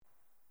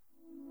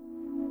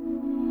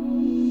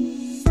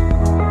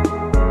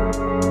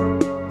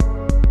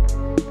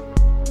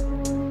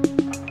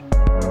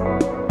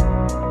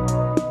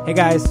Hey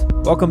guys,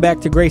 welcome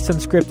back to Grace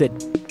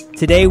Unscripted.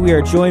 Today we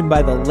are joined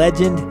by the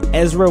legend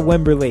Ezra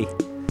Wimberly.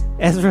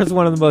 Ezra is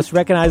one of the most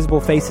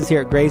recognizable faces here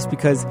at Grace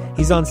because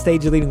he's on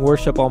stage leading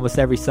worship almost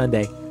every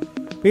Sunday.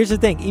 But here's the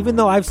thing, even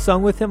though I've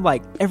sung with him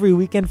like every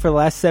weekend for the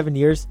last 7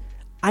 years,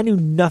 I knew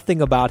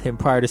nothing about him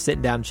prior to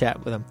sitting down and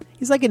chatting with him.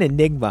 He's like an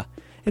enigma.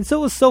 And so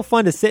it was so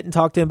fun to sit and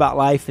talk to him about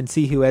life and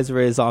see who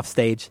Ezra is off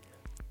stage.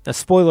 Now,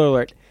 spoiler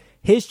alert,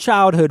 his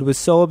childhood was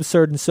so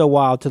absurd and so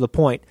wild to the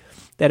point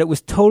that it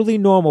was totally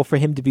normal for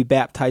him to be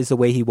baptized the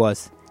way he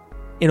was,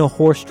 in a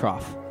horse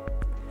trough.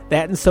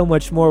 That and so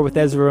much more with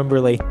Ezra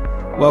Wimberly.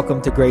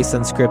 Welcome to Grace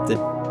Unscripted.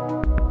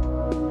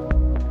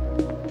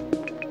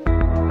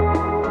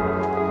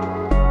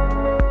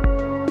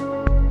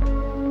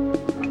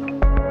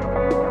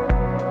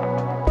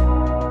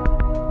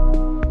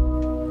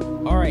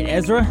 All right,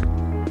 Ezra,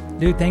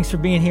 dude, thanks for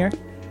being here.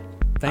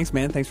 Thanks,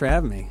 man. Thanks for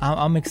having me.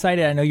 I'm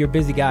excited. I know you're a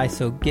busy guy,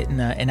 so getting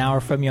an hour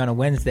from you on a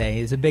Wednesday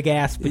is a big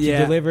ask, but you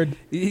delivered.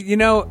 You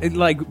know,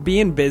 like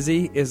being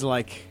busy is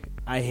like,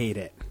 I hate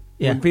it.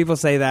 Yeah. When people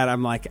say that,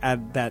 I'm like,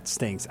 that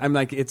stinks. I'm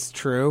like, it's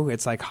true.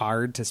 It's like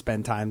hard to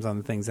spend time on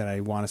the things that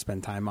I want to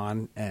spend time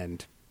on,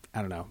 and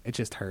I don't know. It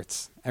just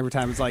hurts every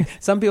time. It's like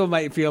some people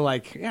might feel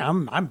like, yeah,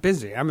 I'm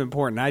busy. I'm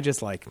important.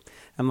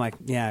 I'm like,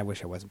 yeah, I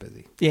wish I wasn't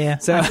busy. Yeah,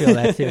 so I feel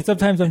that too.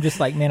 Sometimes I'm just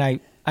like, man,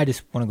 I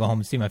just want to go home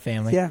and see my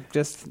family. Yeah,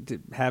 just to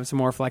have some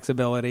more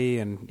flexibility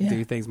and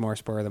do things more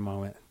spur of the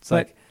moment.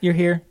 But you're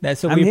here,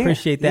 so we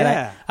appreciate that.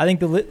 Yeah. I think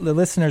the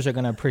listeners are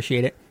going to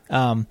appreciate it.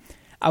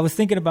 I was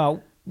thinking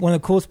about one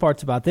of the coolest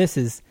parts about this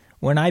is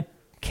when I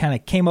kind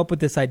of came up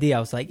with this idea, I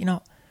was like,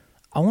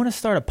 I want to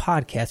start a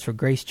podcast for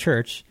Grace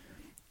Church.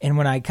 And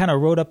when I kind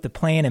of wrote up the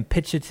plan and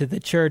pitched it to the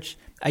church,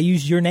 I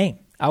used your name.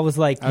 I was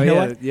like, you know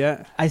what?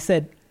 Yeah. I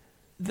said,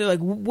 they're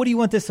like, what do you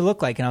want this to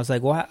look like? And I was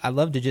like, well, I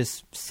love to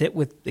just sit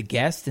with the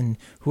guest and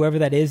whoever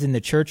that is in the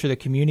church or the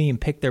community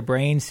and pick their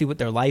brains, see what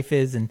their life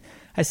is. And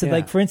I said,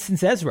 like, for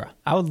instance, Ezra.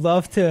 I would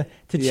love to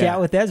chat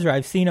with Ezra.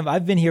 I've seen him.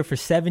 I've been here for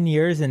 7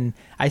 years, and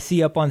I see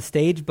you up on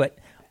stage. But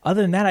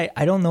other than that,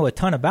 I don't know a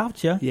ton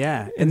about you.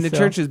 Yeah, and the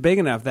church is big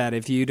enough that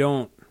if you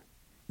don't,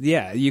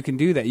 you can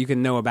do that. You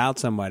can know about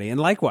somebody. And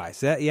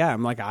likewise,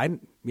 I'm like,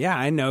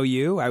 I know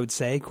you. I would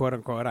say, quote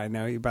unquote, I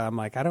know you. But I'm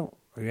like,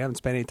 we haven't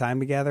spent any time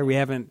together. We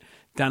haven't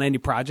done any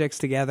projects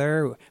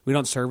together. We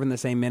don't serve in the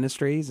same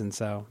ministries. And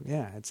so,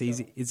 it's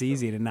easy. It's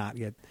easy to not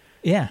get.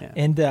 Yeah.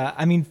 And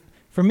I mean,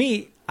 for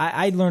me,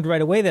 I learned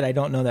right away that I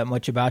don't know that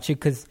much about you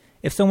because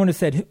if someone had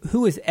said,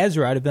 who is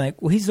Ezra? I'd have been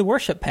like, well, he's the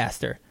worship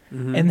pastor.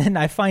 Mm-hmm. And then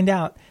I find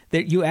out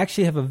that you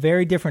actually have a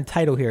very different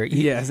title here.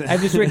 Yes. I've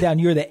just written down,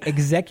 you're the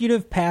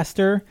executive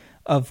pastor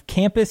of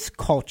Campus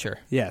Culture.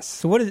 Yes.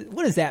 So what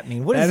does that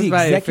mean? What is the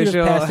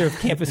executive pastor of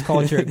Campus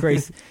Culture at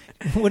Grace?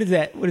 What does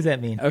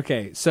that mean?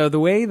 Okay, so the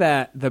way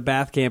that the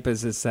Bath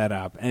campus is set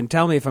up, and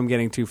tell me if I'm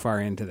getting too far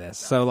into this.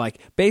 So like,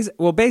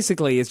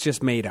 basically, it's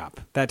just made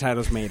up. That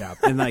title's made up,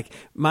 and like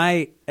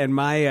my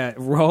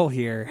role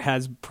here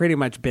has pretty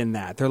much been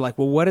that. They're like,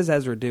 well, what does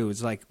Ezra do?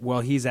 It's like, well,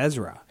 he's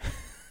Ezra.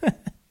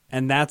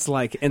 And that's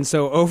like, and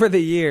so over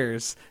the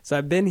years, so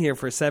I've been here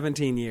for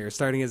 17 years,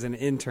 starting as an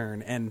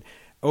intern, and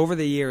over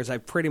the years,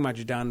 I've pretty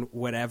much done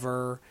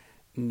whatever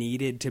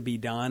needed to be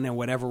done and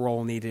whatever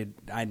role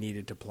I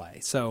needed to play.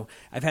 So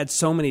I've had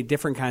so many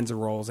different kinds of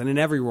roles, and in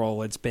every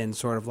role, it's been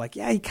sort of like,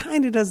 he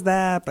kind of does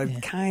that,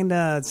 but kind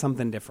of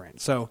something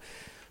different. So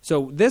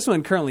this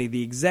one currently,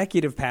 the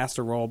executive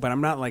pastor role, but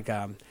I'm not like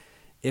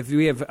if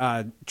we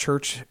have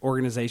church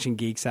organization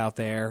geeks out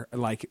there,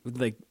 like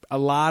a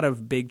lot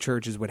of big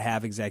churches would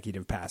have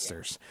executive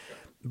pastors,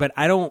 but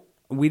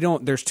we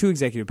don't, there's two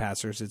executive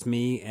pastors. It's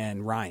me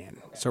and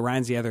Ryan. So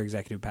Ryan's the other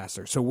executive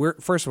pastor. So we're,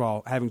 first of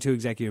all, having two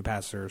executive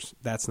pastors,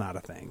 that's not a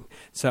thing.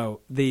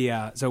 So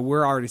so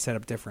we're already set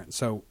up different.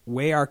 So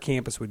way our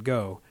campus would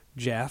go,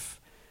 Jeff,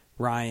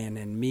 Ryan,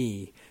 and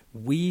me,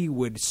 we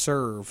would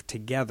serve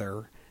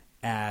together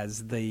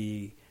as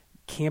the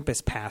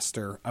campus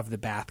pastor of the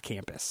Bath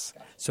campus.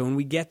 So when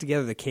we get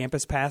together, the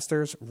campus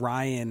pastors,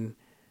 Ryan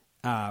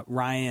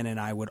and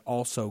I would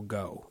also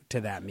go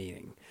to that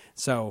meeting.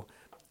 So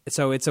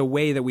it's a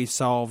way that we've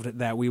solved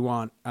that we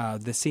want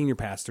the senior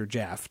pastor,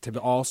 Jeff, to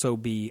also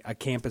be a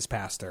campus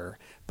pastor,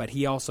 but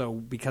he also,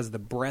 because of the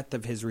breadth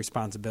of his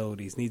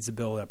responsibilities, needs to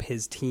build up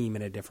his team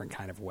in a different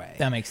kind of way.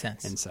 That makes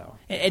sense. And so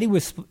Eddie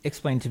was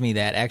explaining to me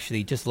that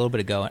actually just a little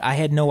bit ago. I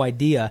had no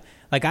idea.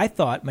 Like, I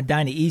thought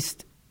Medina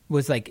East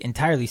was like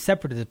entirely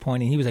separate at the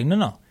point, and he was like,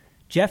 no,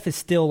 Jeff is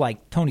still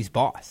like Tony's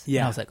boss. Yeah,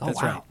 and I was like, oh,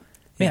 that's wow. right.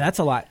 Man, that's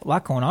a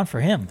lot going on for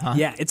him, huh?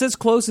 Yeah, it's as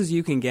close as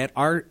you can get.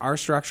 Our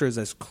structure is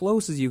as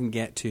close as you can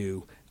get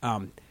to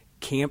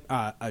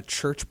a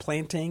church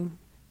planting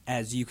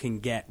as you can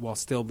get while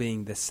still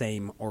being the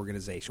same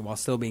organization, while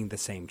still being the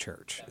same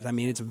church. I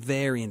mean, it's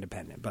very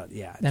independent, but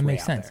yeah, it's that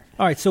makes way out sense. there.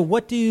 All right, so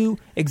what do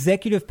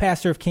executive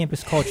pastor of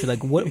Campus Culture,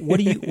 like what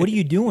are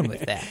you doing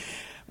with that?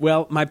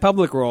 Well, my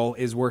public role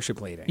is worship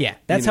leading. Yeah,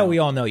 that's how we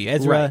all know you.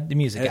 Ezra, right. The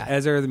music guy.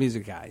 Ezra, the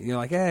music guy. You're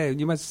like, hey,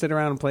 you must sit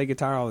around and play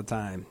guitar all the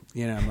time.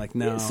 I'm like,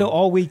 no. So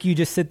all week you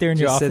just sit there in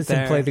your office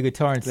and play the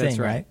guitar and sing,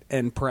 right?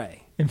 And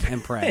pray.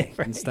 and pray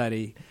and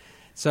study.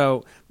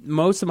 So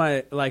most of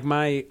my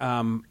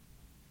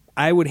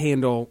I would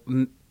handle.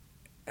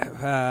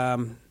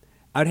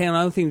 I would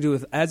handle anything to do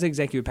with, as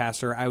executive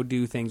pastor, I would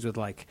do things with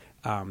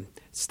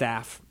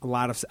staff.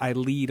 I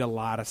lead a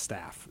lot of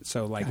staff.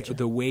 So Gotcha.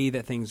 The way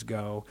that things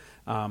go.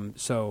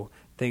 So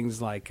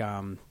things like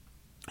I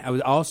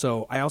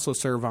also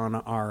serve on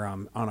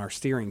our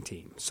steering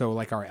team. So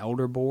like our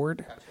elder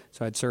board. Gotcha.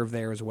 So I'd serve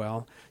there as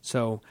well.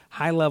 So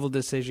high level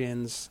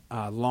decisions,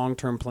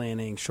 long-term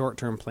planning,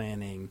 short-term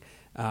planning,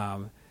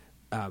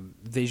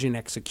 vision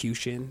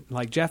execution.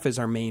 Like Jeff is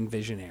our main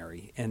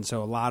visionary, and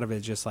so a lot of it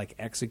is just like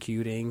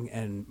executing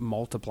and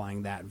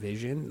multiplying that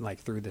vision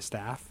like through the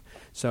staff.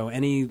 So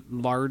any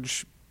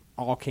large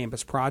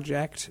all-campus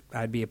project,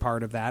 I'd be a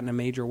part of that in a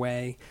major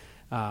way.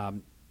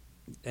 And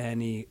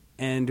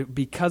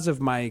because of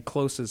my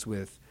closeness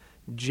with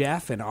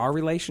Jeff and our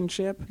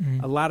relationship,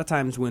 a lot of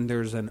times when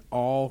there's an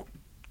all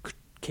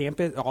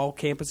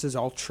campuses,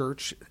 all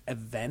church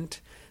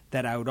event,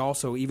 that I would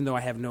also, even though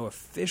I have no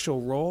official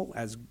role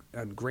as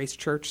a Grace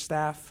Church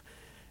staff,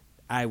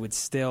 I would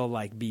still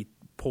be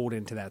pulled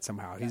into that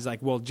somehow. He's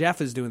like, well,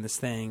 Jeff is doing this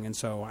thing, and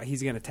so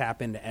he's going to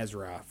tap into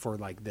Ezra for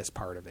this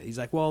part of it. He's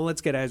like, well,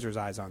 let's get Ezra's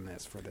eyes on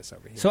this for this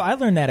over here. So I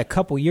learned that a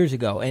couple years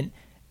ago, and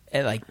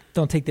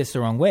don't take this the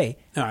wrong way.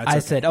 No, I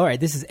said, all right,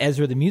 this is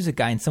Ezra, the music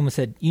guy, and someone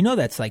said,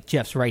 that's like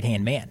Jeff's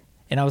right-hand man.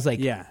 And I was like,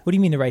 yeah. What do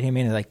you mean the right-hand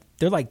man?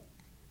 They're like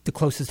the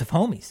closest of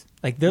homies.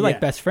 They're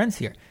like best friends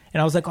here. And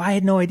I was like, I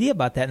had no idea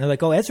about that. And they're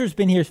like, Ezra's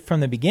been here from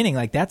the beginning.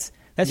 That's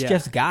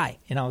Jeff's guy.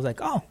 And I was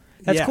like,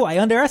 that's cool. I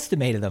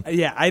underestimated them.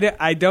 Yeah,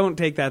 I don't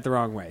take that the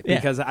wrong way,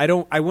 because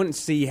I wouldn't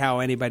see how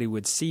anybody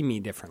would see me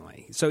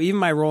differently. So even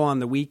my role on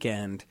the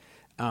weekend,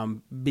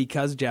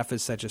 because Jeff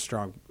is such a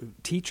strong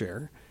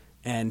teacher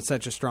and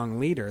such a strong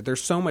leader,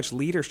 there's so much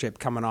leadership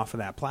coming off of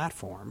that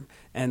platform.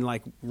 And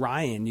like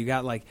Ryan, you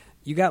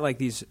got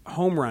these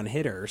home run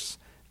hitters.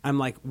 I'm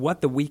like,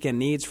 what the weekend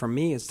needs from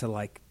me is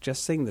to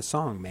just sing the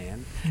song,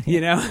 man.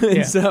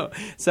 And so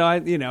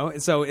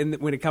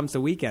when it comes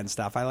to weekend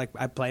stuff, I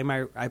play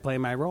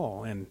my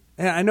role, and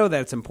I know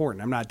that it's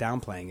important. I'm not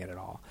downplaying it at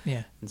all.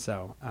 Yeah. And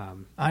so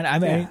I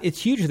mean,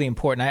 it's hugely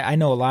important. I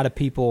know a lot of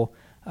people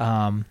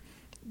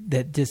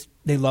that just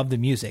they love the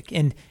music.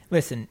 And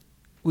listen,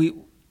 we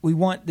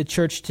want the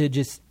church to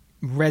just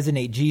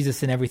resonate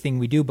Jesus in everything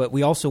we do, but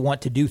we also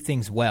want to do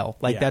things well.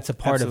 That's a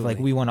part absolutely. of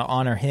we want to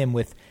honor him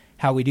with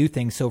how we do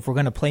things. So if we're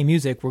going to play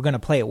music, we're going to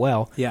play it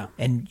well. Yeah.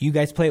 And you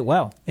guys play it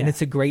well. And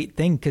it's a great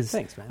thing, because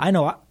I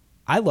know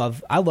I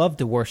love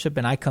to worship,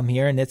 and I come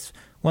here and it's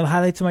one of the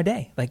highlights of my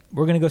day.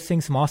 We're going to go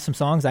sing some awesome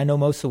songs. I know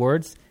most of the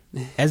words.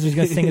 Ezra's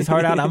going to sing his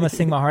heart out. I'm going to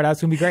sing my heart out.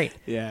 It's going to be great.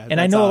 Yeah.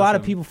 And I know a lot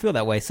of people feel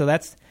that way. So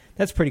that's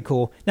pretty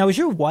cool. Now, is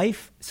your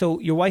wife,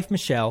 your wife,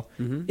 Michelle,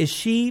 is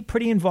she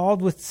pretty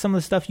involved with some of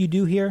the stuff you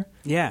do here?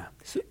 Yeah.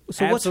 So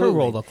what's her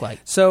role look like?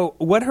 So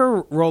what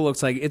her role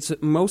looks like, it's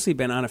mostly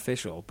been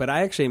unofficial, but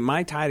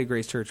my tie to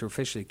Grace Church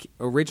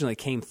originally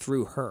came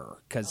through her,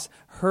 because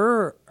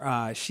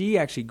she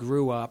actually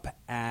grew up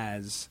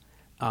as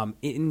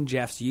in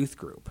Jeff's youth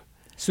group.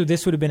 So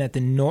this would have been at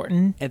the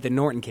Norton? At the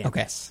Norton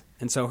campus. Okay.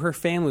 And so her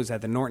family was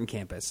at the Norton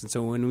campus. And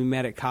so when we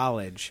met at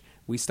college,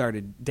 we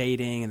started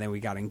dating, and then we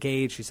got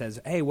engaged. She says,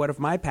 hey, what if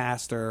my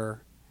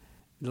pastor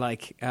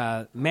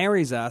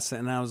marries us?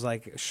 And I was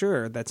like,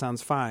 sure, that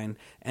sounds fine.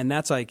 And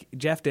that's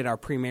Jeff did our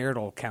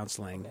premarital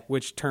counseling,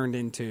 which turned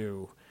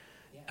into,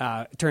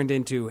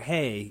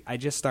 hey, I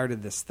just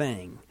started this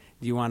thing.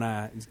 Do you want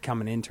to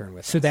come and intern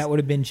with us? So that would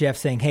have been Jeff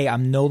saying, hey,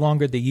 I'm no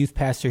longer the youth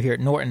pastor here at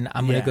Norton.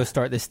 I'm going to go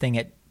start this thing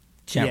at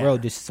Gent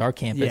Road. This is our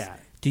campus. Yeah.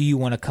 Do you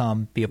want to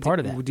come be a part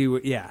of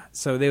that? Yeah.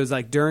 So there was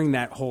during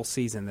that whole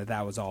season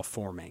that was all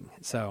forming.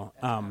 So,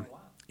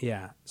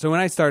 yeah. So when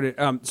I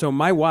started, so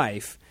my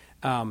wife,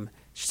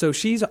 so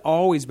she's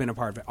always been a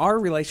part of it. Our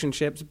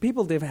relationships,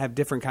 people have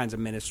different kinds of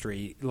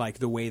ministry, like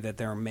the way that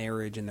their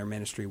marriage and their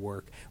ministry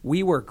work.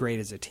 We work great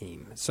as a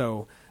team.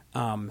 So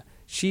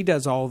she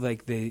does all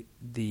the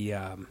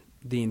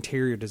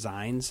interior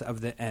designs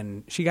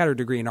and she got her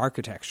degree in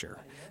architecture,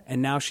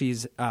 and now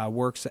she's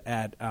works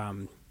at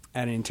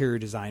an interior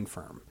design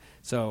firm.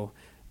 So,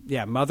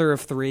 yeah, mother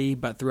of three,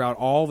 but throughout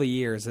all the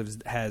years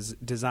has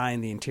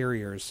designed the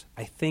interiors.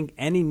 I think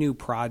any new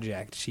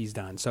project she's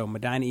done. So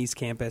Medina East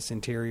Campus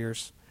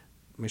interiors,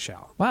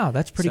 Michelle. Wow,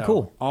 that's pretty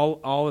cool.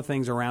 All the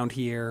things around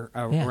here,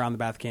 around the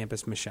Bath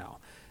campus, Michelle.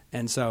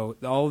 And so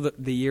all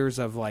the years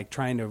of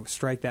trying to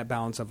strike that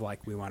balance of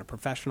we want a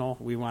professional,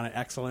 we want it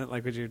excellent,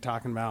 like what you're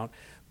talking about,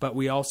 but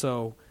we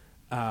also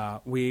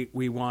we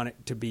want it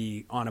to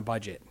be on a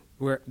budget.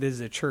 This is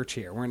a church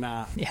here. We're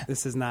not. Yeah.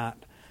 This is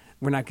not.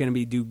 We're not going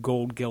to do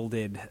gold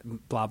gilded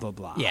blah blah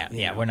blah. Yeah,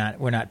 yeah. Know?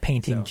 We're not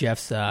painting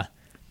Jeff's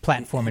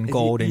platform in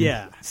gold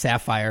and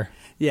sapphire.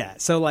 Yeah.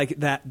 So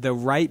the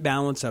right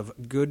balance of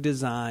good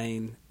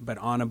design, but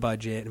on a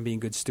budget, and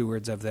being good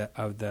stewards of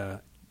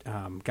the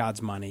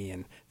God's money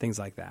and things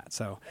like that.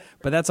 So,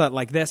 but that's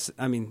like this.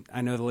 I mean,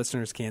 I know the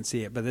listeners can't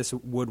see it, but this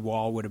wood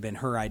wall would have been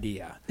her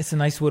idea. It's a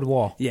nice wood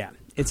wall. Yeah,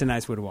 it's a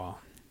nice wood wall.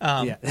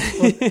 Yeah.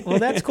 Well,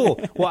 that's cool.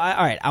 Well,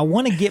 all right. I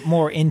want to get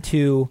more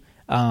into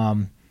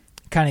kind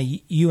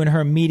of you and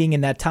her meeting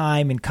in that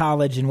time in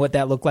college and what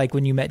that looked like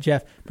when you met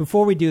Jeff.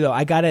 Before we do, though,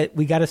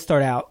 we gotta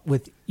start out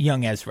with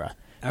young Ezra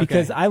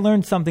because I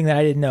learned something that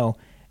I didn't know.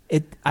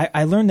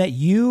 I learned that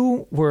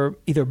you were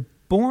either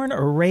born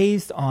or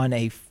raised on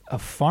a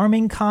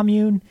farming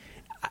commune.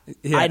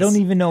 Yes. I don't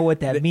even know what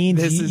that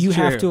means. You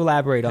have true. to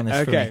elaborate on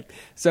this for me.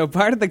 So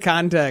part of the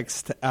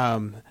context,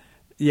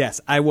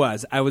 yes, I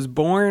was. I was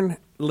born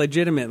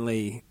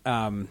legitimately.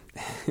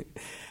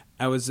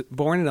 I was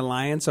born in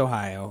Alliance,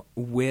 Ohio.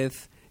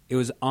 It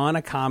was on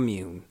a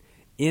commune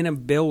in a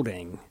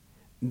building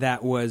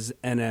that was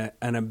an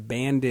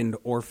abandoned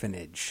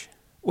orphanage.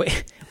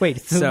 Wait.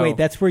 So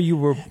that's where you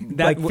were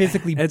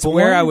physically born? It's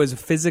where I was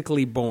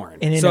physically born.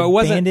 In an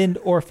abandoned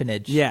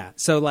orphanage. Yeah.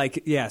 So so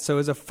it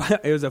was a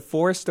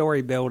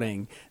 4-story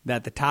building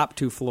that the top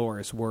 2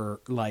 floors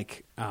were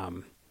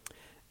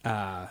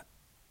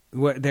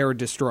they were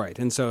destroyed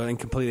and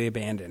completely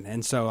abandoned.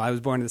 And so I was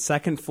born on the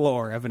 2nd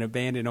floor of an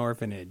abandoned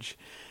orphanage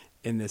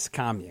in this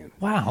commune.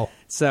 Wow.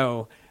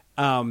 So,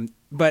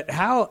 but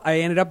how I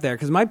ended up there,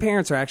 because my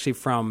parents are actually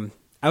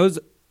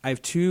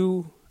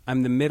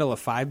I'm the middle of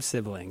 5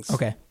 siblings.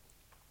 Okay.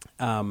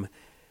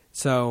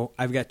 So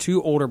I've got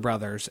 2 older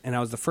brothers, and I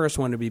was the first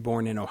one to be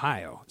born in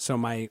Ohio. So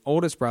my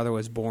oldest brother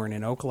was born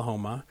in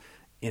Oklahoma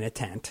in a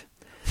tent.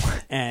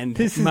 And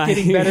this is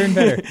getting better and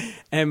better.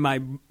 And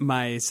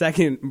my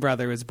second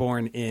brother was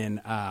born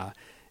in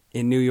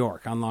New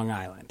York on Long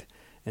Island.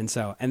 And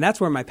that's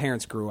where my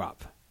parents grew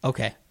up.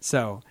 Okay.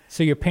 So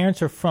your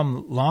parents are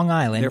from Long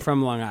Island. They're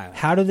from Long Island.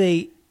 How do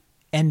they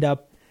end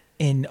up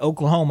in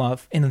Oklahoma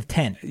in a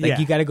tent?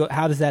 You got to go.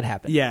 How does that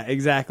happen? Yeah,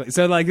 exactly.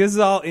 So this is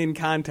all in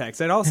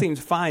context. It all seems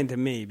fine to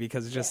me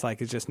because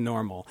it's just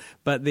normal.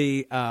 But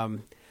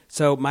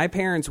so my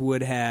parents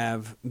would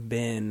have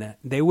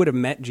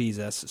met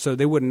Jesus. So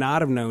they would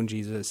not have known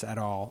Jesus at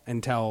all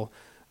until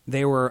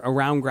they were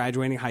around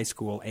graduating high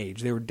school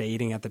age. They were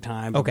dating at the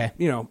time. Okay.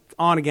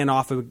 On again,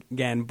 off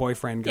again,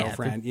 boyfriend,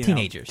 girlfriend.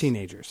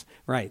 Teenagers.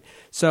 Right.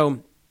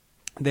 So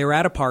they were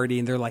at a party,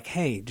 and they're like,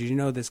 hey, did you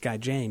know this guy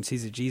James?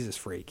 He's a Jesus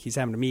freak. He's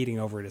having a meeting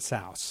over at his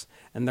house.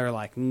 And they're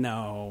like,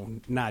 no,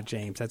 not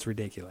James. That's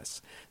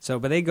ridiculous.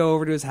 But they go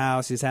over to his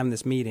house. He's having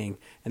this meeting,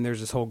 and there's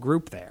this whole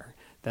group there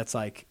that's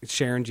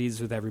sharing Jesus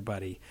with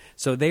everybody.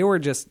 So they're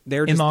just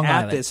in Long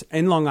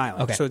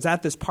Island. Okay. So it's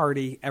at this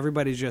party.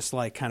 Everybody's just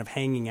kind of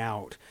hanging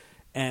out.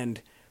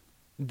 And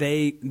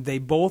they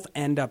both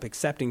end up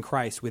accepting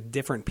Christ with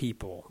different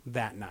people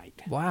that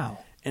night. Wow.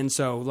 And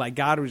so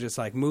God was just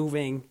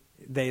moving.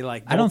 They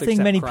both I don't think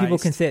many Christ. people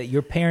can say that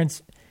your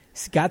parents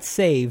got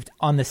saved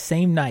on the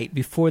same night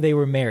before they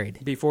were married.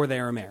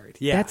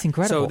 Yeah. That's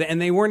incredible. So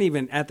and they weren't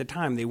even at the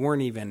time. They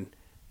weren't even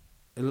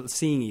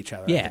seeing each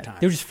other at the time.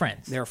 They were just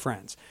friends. They were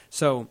friends.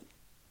 So,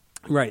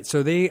 right.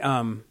 So they,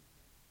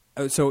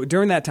 so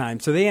during that time,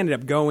 so they ended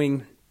up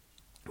going,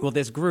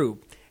 this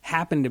group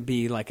happened to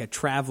be a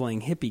traveling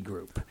hippie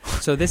group.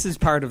 So this is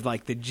part of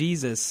the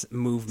Jesus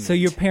movement. So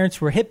your parents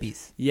were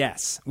hippies?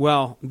 Yes.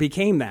 Well,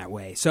 became that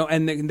way. So,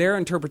 and their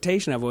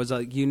interpretation of it was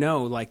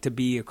to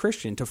be a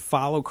Christian, to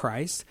follow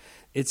Christ.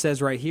 It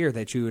says right here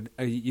that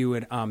you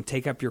would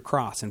take up your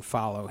cross and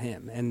follow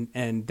him.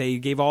 And they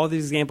gave all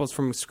these examples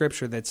from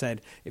Scripture that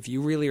said, if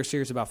you really are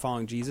serious about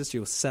following Jesus,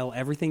 you'll sell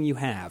everything you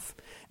have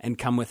and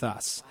come with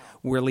us.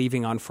 We're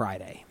leaving on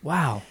Friday.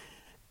 Wow.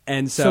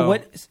 And so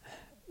what?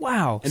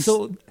 Wow.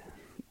 So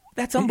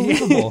that's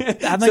unbelievable.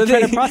 I'm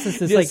trying to process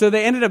this. Yeah, so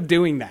they ended up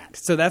doing that.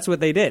 So that's what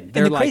they did.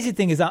 And the crazy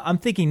thing is, I'm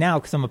thinking now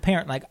because I'm a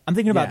parent. I'm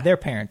thinking about their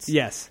parents.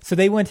 Yes. So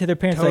they went to their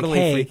parents totally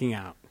hey, freaking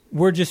out.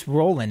 We're just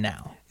rolling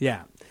now.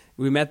 Yeah.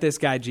 We met this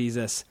guy,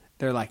 Jesus.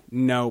 They're like,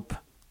 nope.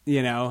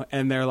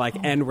 And they're like,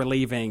 and we're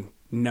leaving.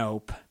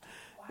 Nope.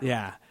 Wow.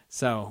 Yeah.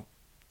 So.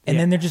 And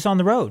then they're just on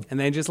the road. And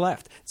they just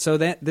left. So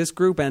this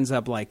group ends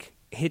up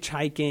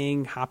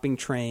hitchhiking, hopping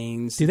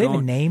trains. Do they have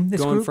a name, this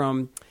going group?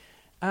 From,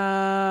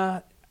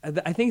 I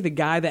think the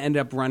guy that ended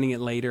up running it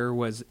later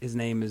his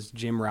name is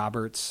Jim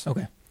Roberts.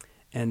 Okay.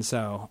 And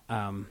so,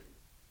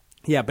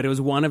 but it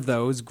was one of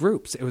those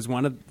groups. It was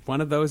one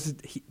of those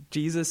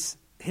Jesus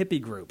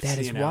hippie groups. That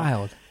is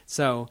wild.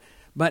 So,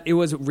 but it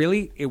was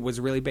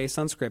really based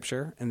on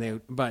Scripture,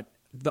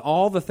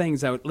 all the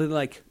things that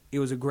it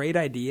was a great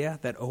idea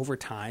that over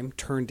time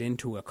turned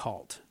into a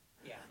cult.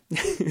 Yeah.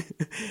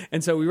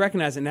 And so we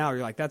recognize it now. You're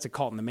like, that's a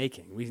cult in the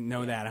making. We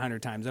know that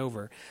 100 times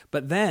over.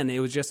 But then it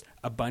was just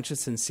a bunch of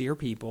sincere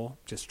people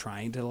just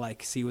trying to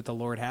see what the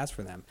Lord has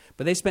for them.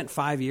 But they spent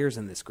 5 years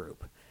in this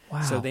group.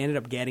 Wow. So they ended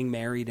up getting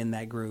married in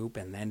that group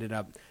and ended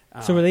up.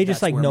 So were they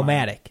just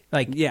nomadic?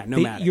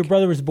 Nomadic. Your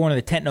brother was born in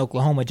a tent in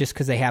Oklahoma just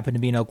because they happened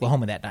to be in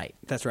Oklahoma that night.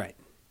 That's right.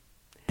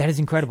 That is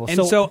incredible.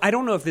 And so I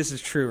don't know if this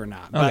is true or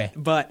not,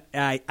 but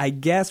I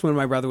guess when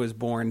my brother was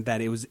born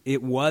that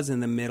it was in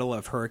the middle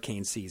of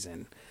hurricane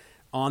season,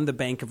 on the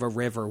bank of a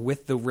river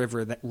with the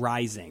river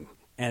rising,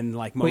 and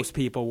most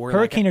people were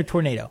hurricane or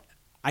tornado.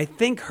 I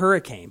think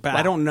hurricane, but wow.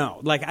 I don't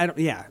know.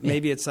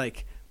 Maybe it's I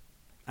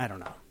don't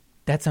know.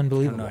 That's I don't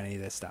unbelievable. know any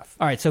of this stuff.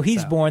 All right, so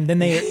he's born. Then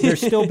they're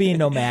still being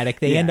nomadic.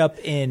 They end up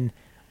in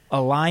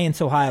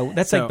Alliance, Ohio.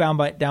 That's like down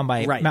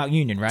by right. Mount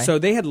Union, right? So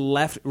they had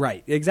left,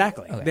 right,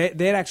 exactly. Okay.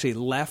 They had actually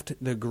left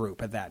the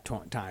group at that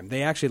time.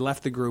 They actually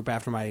left the group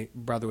after my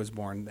brother was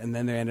born, and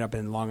then they ended up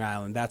in Long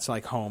Island. That's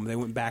like home. They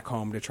went back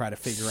home to try to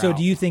figure out. So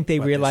do you think they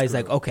what realized, this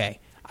like, group- okay,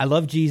 I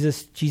love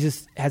Jesus.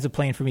 Jesus has a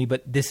plan for me,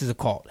 but this is a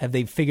cult. Have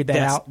they figured that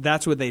out?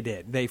 That's what they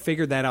did. They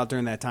figured that out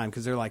during that time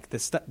because they're like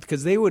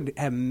because they would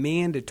have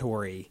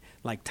mandatory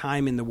like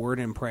time in the Word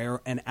and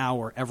prayer an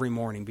hour every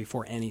morning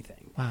before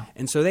anything. Wow.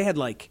 And so they had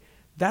like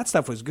that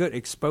stuff was good,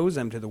 expose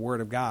them to the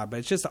Word of God, but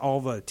it's just all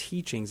the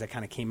teachings that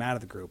kind of came out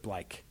of the group,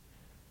 like,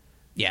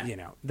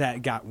 Yeah.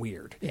 that got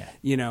weird. Yeah.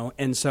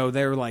 And so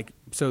they were like,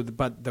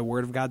 but the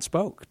Word of God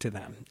spoke to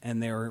them,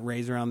 and they were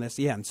raised around this.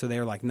 Yeah, and so they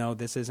were like, no,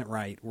 this isn't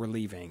right. We're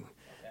leaving.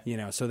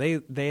 So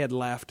they had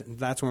left.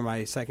 That's where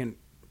my second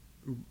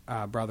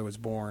brother was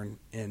born,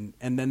 and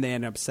then they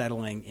ended up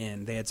settling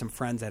in. They had some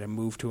friends that had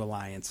moved to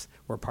Alliance,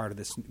 were part of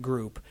this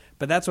group.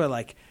 But that's why,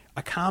 like,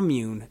 a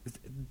commune,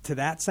 to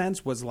that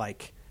sense, was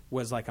like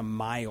a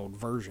mild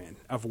version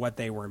of what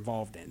they were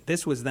involved in.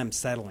 This was them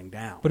settling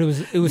down. But it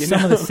was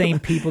some of the same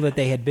people that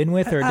they had been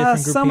with, or a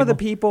different group some of the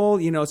people,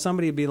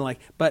 somebody would be like,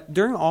 but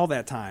during all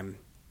that time,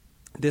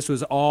 this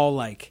was all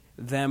like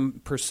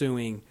them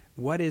pursuing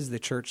what is the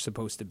church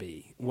supposed to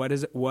be? What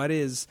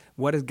does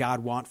God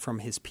want from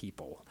his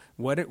people?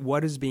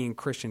 What is being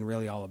Christian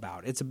really all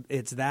about?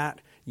 It's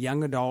that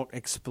young adult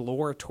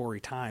exploratory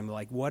time.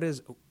 Like,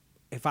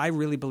 if I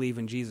really believe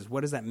in Jesus,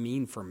 what does that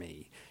mean for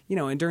me?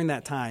 And during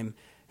that time,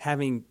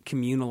 having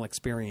communal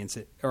experience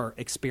or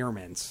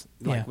experiments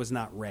was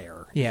not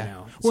rare.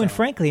 Yeah. Well, and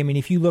frankly, I mean,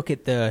 if you look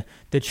at the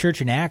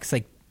church in Acts,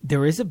 like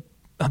there is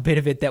a bit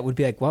of it that would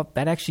be like, well,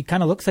 that actually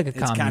kind of looks like a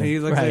commune. It kind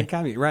of looks like a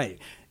commune, right?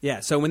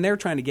 Yeah. So when they're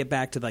trying to get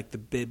back to like the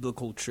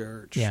biblical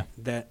church,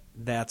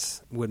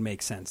 that's would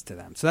make sense to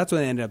them. So that's what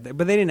they ended up.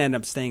 But they didn't end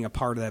up staying a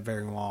part of that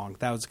very long.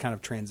 That was kind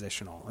of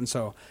transitional. And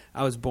so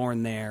I was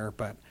born there,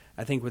 but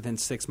I think within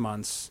 6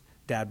 months,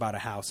 Dad bought a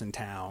house in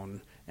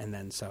town, and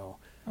then so.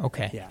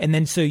 Okay. Yeah. And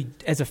then so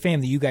as a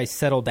family, you guys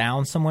settled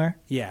down somewhere?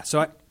 Yeah.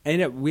 So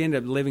we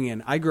ended up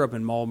living I grew up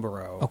in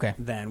Marlboro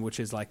then, which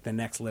is like the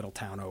next little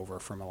town over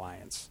from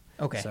Alliance.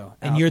 Okay. So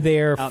and you're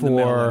there out in the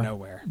middle for of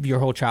nowhere. Your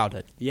whole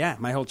childhood? Yeah,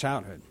 my whole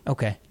childhood.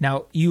 Okay.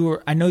 Now,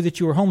 I know that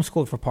you were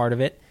homeschooled for part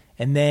of it,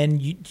 and then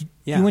you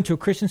went to a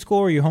Christian school,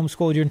 or you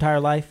homeschooled your entire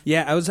life?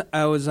 Yeah,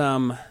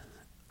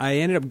 I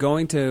ended up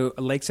going to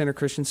Lake Center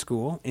Christian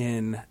School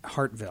in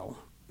Hartville.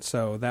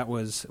 So that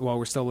was while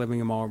we're still living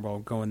in Marlboro,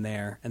 going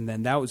there, and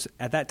then that was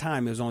at that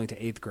time it was only to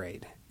 8th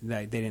grade.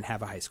 They didn't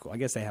have a high school. I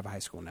guess they have a high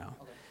school now.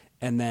 Okay.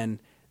 And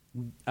then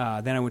I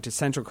went to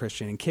Central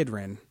Christian in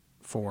Kidron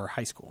for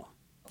high school.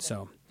 Okay.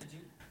 So,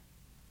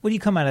 what do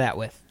you come out of that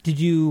with? Did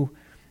you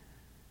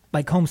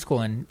like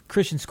homeschooling,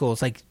 Christian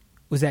schools? Like,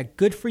 was that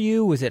good for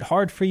you? Was it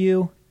hard for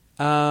you?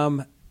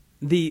 What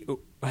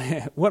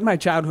my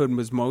childhood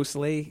was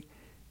mostly.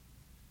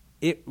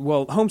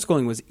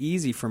 Homeschooling was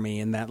easy for me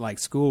in that like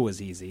school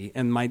was easy,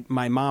 and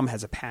my mom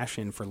has a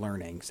passion for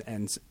learning,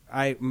 and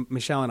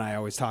Michelle and I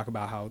always talk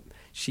about how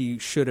she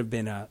should have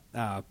been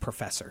a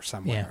professor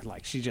somewhere. Yeah.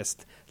 Like she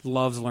just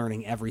loves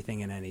learning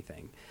everything and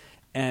anything,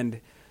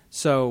 and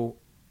so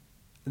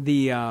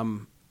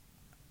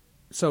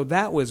so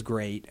that was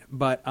great,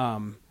 but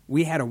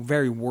we had a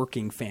very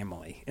working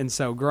family, and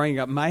so growing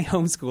up, my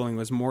homeschooling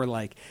was more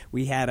like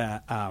we had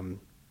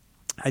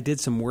I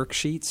did some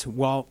worksheets.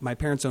 Well, my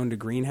parents owned a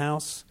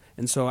greenhouse,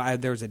 and so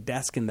there was a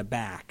desk in the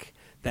back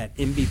that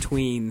in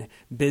between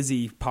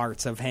busy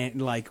parts of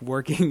like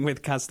working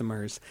with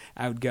customers,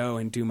 I would go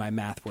and do my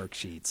math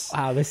worksheets.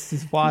 Wow, this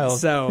is wild.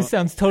 So, this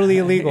sounds totally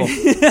illegal.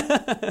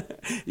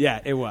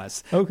 Yeah, it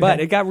was. Okay. But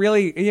it got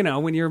really,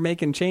 when you're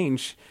making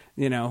change,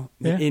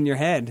 in your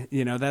head,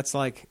 that's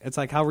like, it's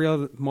like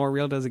how more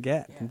real does it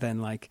get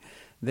than like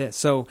this.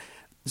 So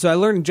I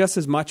learned just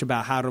as much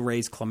about how to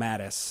raise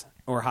clematis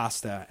or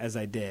hosta as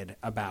I did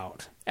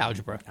about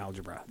algebra.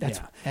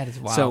 That is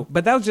wild. So,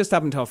 but that was just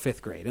up until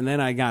 5th grade, and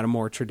then I got a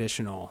more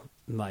traditional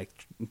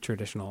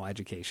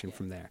education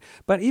from there.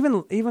 But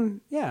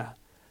even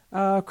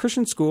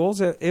Christian schools,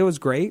 it was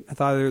great. I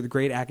thought they were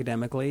great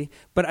academically,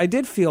 but I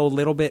did feel a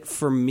little bit.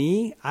 For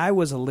me, I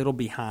was a little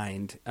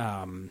behind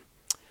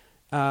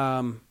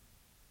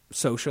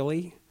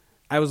socially.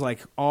 I was like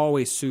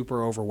always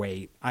super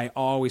overweight. I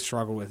always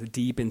struggled with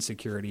deep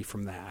insecurity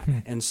from that.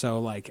 And so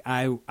like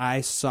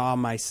I saw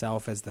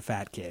myself as the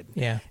fat kid.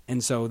 Yeah.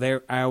 And so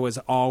I was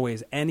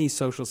always, any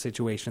social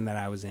situation that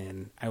I was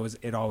in,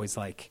 it always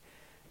like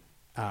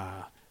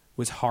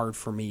was hard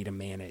for me to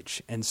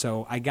manage. And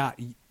so I got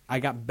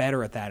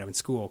better at that in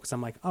school, because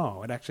I'm like,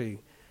 oh, it actually,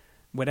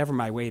 whatever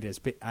my weight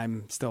is,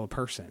 I'm still a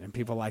person, and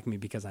people like me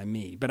because I'm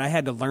me. But I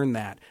had to learn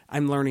that.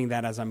 I'm learning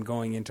that as I'm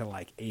going into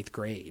like 8th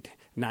grade,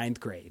 9th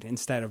grade,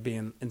 instead of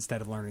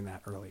learning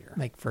that earlier.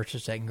 Like 1st or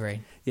 2nd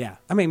grade. Yeah.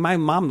 I mean, my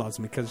mom loves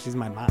me because she's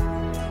my mom.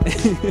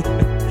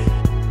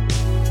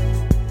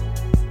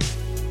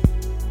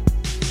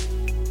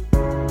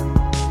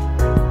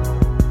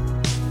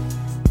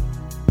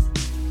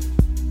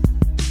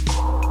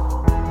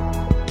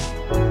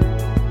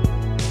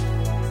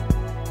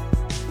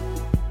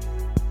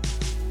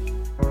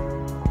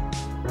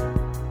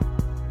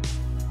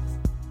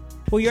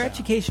 Well, your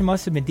education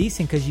must have been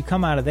decent because you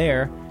come out of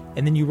there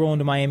and then you roll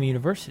into Miami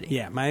University.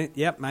 Yeah, Miami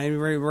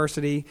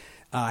University.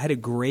 I had a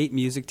great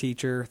music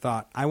teacher.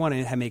 Thought I want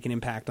to make an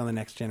impact on the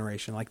next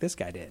generation, like this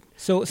guy did.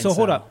 So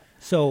hold up.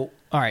 So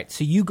all right.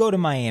 So you go to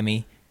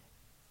Miami.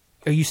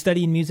 Are you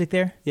studying music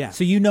there? Yeah.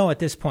 So you know at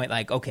this point,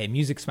 like, okay,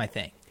 music's my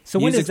thing. So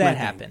when does that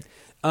happen?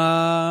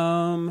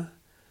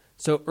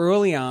 So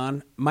early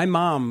on, my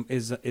mom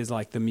is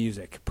like the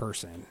music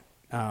person.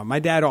 My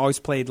dad always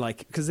played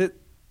because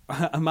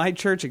my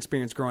church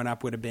experience growing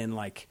up would have been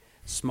like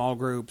small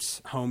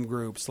groups, home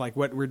groups, like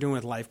what we're doing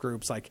with life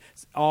groups. Like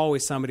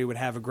always somebody would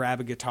grab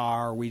a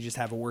guitar, or we just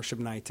have a worship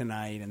night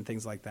tonight and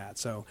things like that.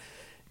 So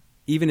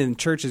even in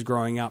churches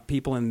growing up,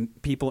 people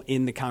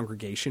in the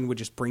congregation would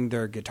just bring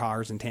their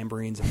guitars and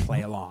tambourines and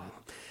play along.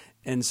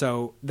 And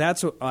so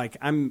that's what,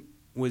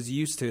 was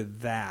used to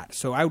that.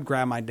 So I would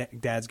grab my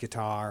dad's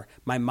guitar.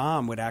 My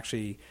mom would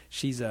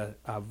she's a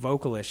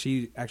vocalist.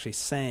 She actually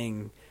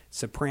sang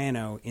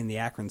soprano in the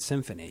Akron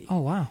Symphony. Oh,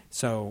 wow.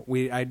 So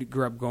I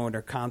grew up going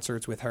to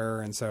concerts with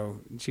her, and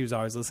so she was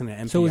always listening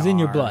to NPR. So it was in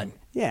your blood.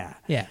 Yeah.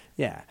 Yeah.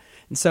 Yeah.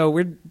 And so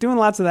we're doing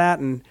lots of that,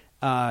 and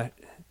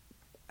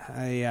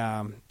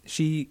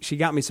she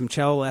got me some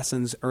cello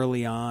lessons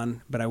early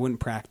on, but I wouldn't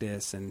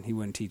practice, and he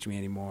wouldn't teach me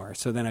anymore.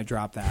 So then I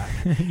dropped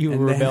that. You were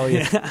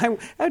rebellious. I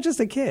was just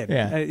a kid.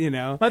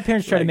 Yeah. My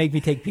parents tried to make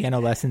me take piano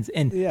lessons,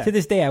 and to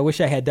this day, I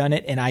wish I had done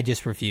it, and I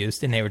just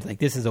refused. And they were like,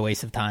 "This is a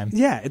waste of time."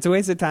 Yeah, it's a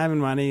waste of time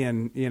and money,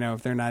 and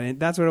if they're not in,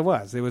 that's what it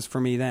was. It was for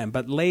me then.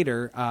 But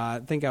later, I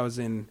think I was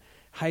in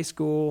high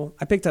school.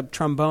 I picked up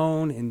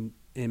trombone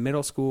in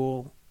middle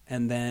school.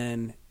 And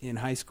then in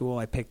high school,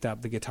 I picked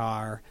up the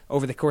guitar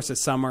over the course of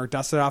summer,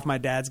 dusted off my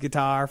dad's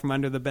guitar from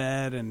under the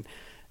bed,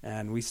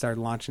 and we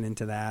started launching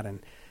into that,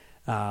 and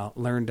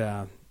learned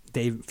a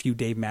few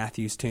Dave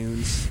Matthews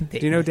tunes. Do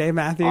you know Dave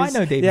Matthews? Oh, I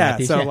know Dave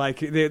Matthews. So like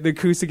the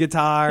acoustic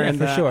guitar, and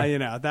for sure.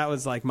 That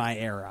was like my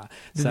era.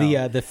 So,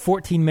 the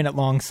 14-minute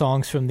long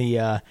songs from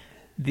the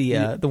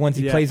ones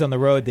he plays on the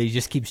road that he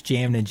just keeps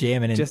jamming and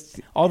jamming,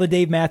 and all the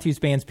Dave Matthews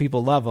Band's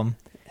people love him.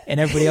 And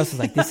everybody else is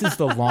like, "This is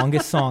the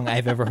longest song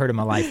I've ever heard in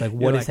my life. Like,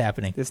 what is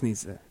happening? This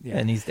needs to,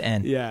 it needs to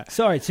end." Yeah.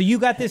 Sorry. So you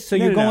got this. So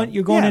you're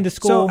going into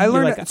school. So I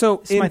learned.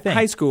 Like, in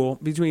high school,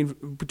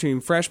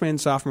 between freshman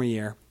and sophomore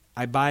year,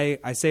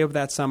 I save up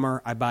that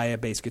summer. I buy a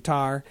bass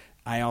guitar.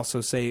 I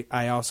also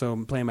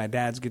am playing my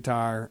dad's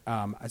guitar.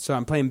 So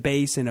I'm playing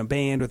bass in a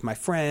band with my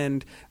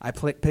friend. I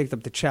picked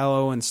up the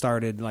cello and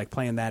started like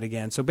playing that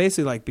again. So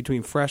basically, like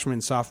between freshman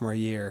and sophomore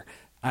year,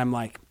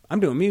 I'm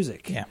doing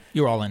music. Yeah,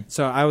 you're all in.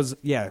 So I was,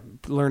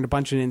 learned a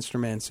bunch of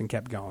instruments and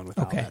kept going with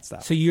all that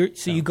stuff. So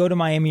you go to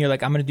Miami. You're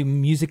like, I'm going to do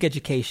music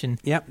education.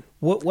 Yep.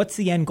 What's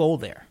the end goal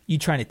there? You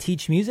trying to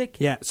teach music?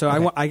 Yeah.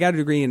 So I got a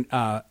degree in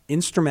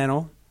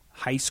instrumental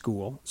high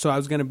school. So I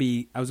was going to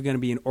be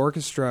an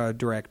orchestra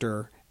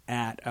director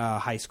at a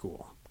high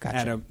school.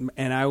 Gotcha.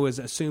 And I was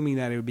assuming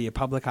that it would be a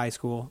public high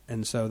school,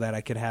 and so that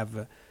I could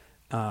have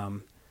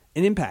an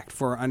impact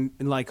for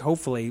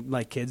hopefully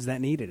like kids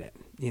that needed it.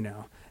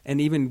 And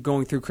even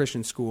going through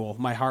Christian school,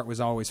 my heart was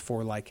always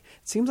for it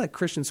seems like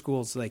Christian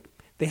schools,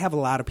 they have a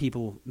lot of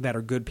people that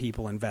are good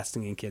people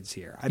investing in kids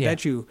here. I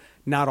bet you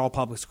not all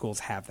public schools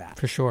have that.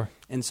 For sure.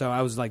 And so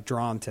I was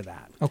drawn to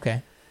that.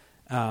 Okay.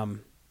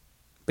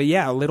 But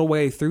a little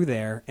way through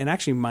there, and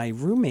actually my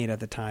roommate at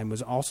the time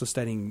was also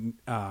studying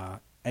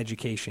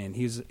education.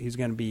 He's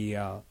going to be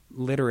a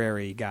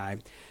literary guy.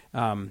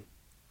 And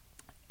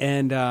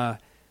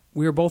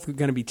we were both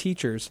going to be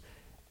teachers.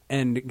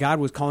 And God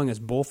was calling us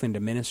both into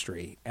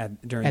ministry during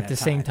that time. At the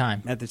same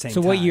time. At the same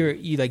time. So what year?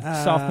 You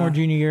sophomore,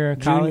 junior year of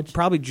college?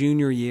 Probably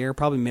junior year,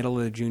 probably middle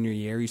of the junior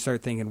year. You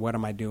start thinking, what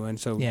am I doing?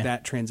 So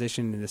that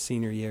transition into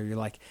senior year, you're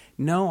like,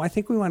 no, I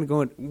think we want to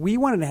go. We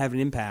wanted to have an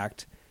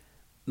impact,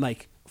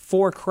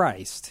 for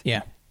Christ.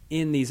 Yeah.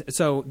 In these,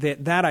 so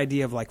that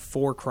idea of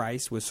for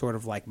Christ was sort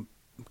of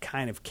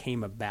kind of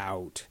came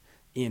about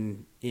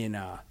in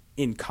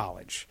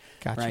college.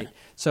 Gotcha. Right.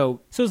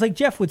 So it's like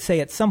Jeff would say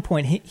at some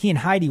point, he and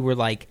Heidi were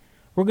like,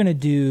 they were going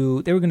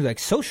to do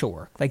social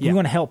work. We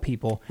want to help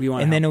people.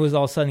 Then it was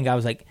all of a sudden, God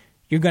was like,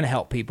 you're going to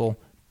help people,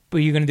 but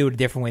you're going to do it a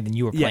different way than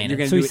you were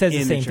planning. So he says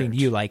the same thing to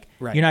you,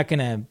 you're not going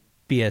to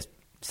be a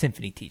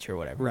symphony teacher or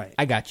whatever. Right.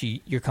 I got you.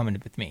 You're coming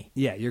with me.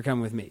 Yeah, you're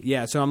coming with me.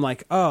 Yeah, so I'm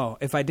like, oh,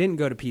 if I didn't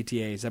go to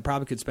PTAs, I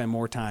probably could spend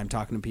more time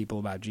talking to people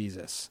about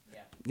Jesus.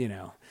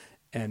 Yeah.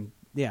 And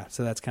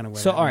so that's kind of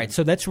where. So all right,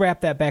 so let's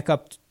wrap that back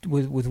up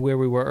with where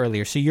we were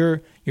earlier. So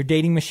you're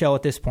dating Michelle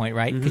at this point,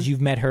 right? Because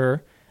you've met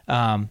her.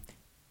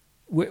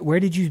 Where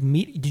did you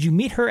meet? Did you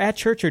meet her at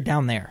church or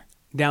down there?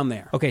 Down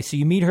there. Okay, so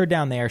you meet her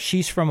down there.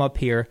 She's from up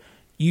here.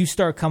 You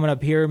start coming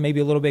up here, maybe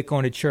a little bit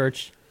going to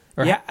church.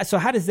 So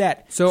how does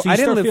that? So I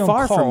didn't live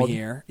far from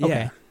here. Yeah.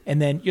 Okay,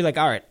 and then you're like,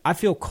 all right, I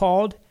feel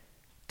called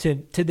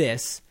to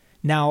this.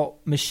 Now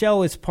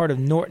Michelle is part of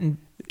Norton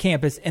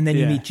campus, and then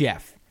you meet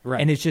Jeff,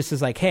 right? And it's just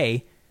as like,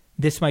 hey.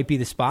 This might be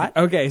the spot.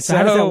 Okay, so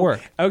how does that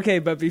work? Okay,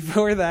 but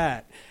before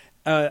that,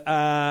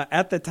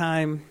 at the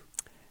time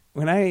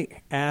when I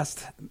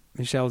asked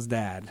Michelle's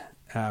dad,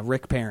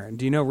 Rick Perrin.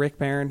 Do you know Rick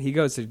Perrin? He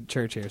goes to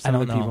church here. Some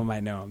of the people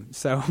might know him.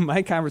 So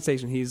my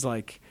conversation, he's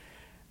like,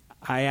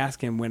 I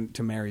asked him when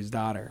to marry his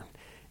daughter.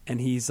 And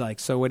he's like,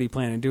 so what do you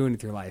plan on doing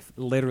with your life?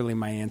 Literally,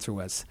 my answer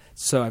was,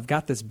 so I've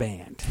got this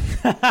band.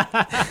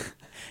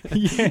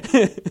 Yeah.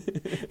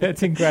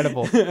 That's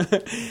incredible.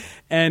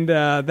 And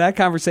that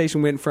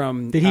conversation went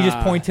from... Did he just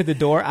point to the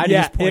door?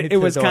 Just pointed to the door.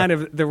 It was kind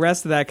of... The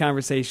rest of that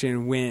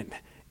conversation went...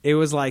 It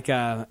was like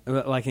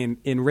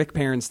in Rick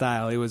Perrin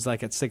style. It was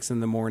like at 6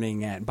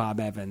 a.m. at Bob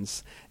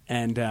Evans.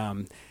 And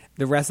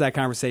the rest of that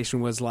conversation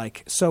was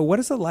like, so what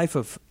does the life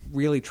of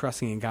really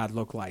trusting in God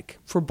look like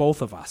for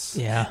both of us?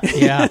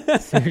 Yeah,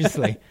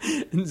 seriously.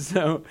 And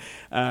so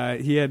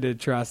he had to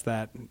trust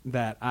that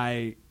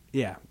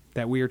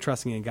we are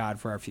trusting in God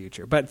for our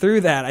future. But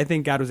through that, I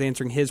think God was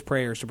answering his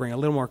prayers to bring a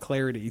little more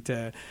clarity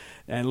and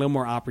a little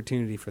more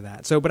opportunity for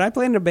that. So, but I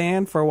played in a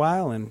band for a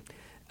while, and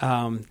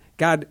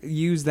God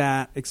used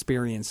that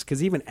experience,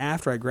 because even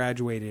after I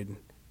graduated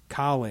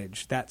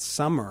college that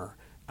summer,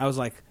 I was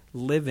like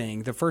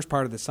the first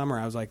part of the summer,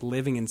 I was like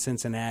living in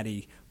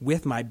Cincinnati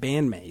with my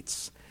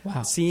bandmates.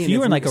 Wow. So you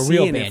were in like a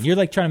real band. You're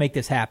like trying to make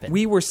this happen.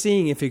 We were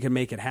seeing if he could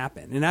make it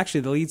happen. And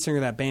actually, the lead singer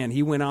of that band,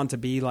 he went on to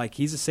be like,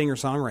 he's a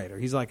singer-songwriter.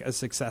 He's like a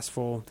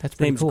successful... That's his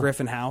name's cool.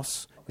 Griffin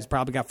House. He's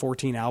probably got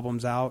 14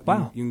 albums out.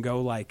 Wow. You can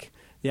go like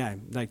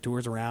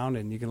tours around,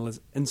 and you can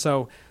listen. And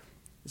so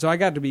I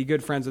got to be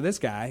good friends with this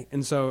guy.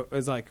 And so it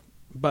was like,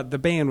 but the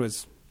band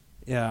was,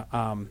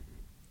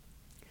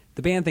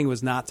 the band thing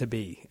was not to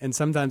be. And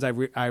sometimes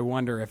I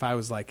wonder if I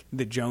was like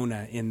the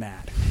Jonah in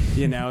that,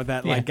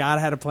 that like God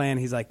had a plan.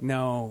 He's like,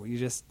 no, you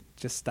just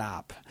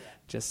stop.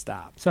 Just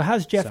stop. So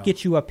how's Jeff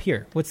get you up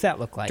here? What's that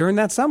look like? During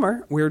that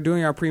summer, we were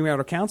doing our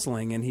premarital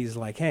counseling, and he's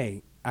like,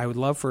 hey, I would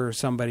love for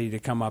somebody to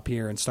come up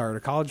here and start a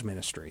college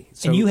ministry.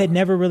 So, and you had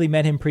never really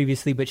met him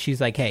previously, but she's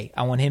like, hey,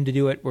 I want him to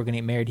do it. We're going to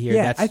get married here.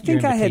 Yeah, That's I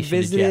think I had your invitation to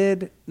visited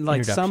Jeff.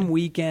 like some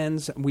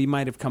weekends. We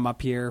might have come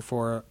up here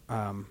for,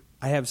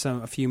 I have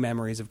a few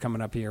memories of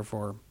coming up here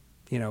for,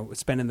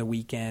 spending the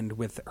weekend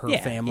with her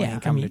family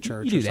and coming to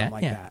church or something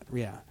like that.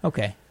 Yeah.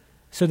 Okay.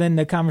 So then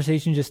the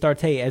conversation just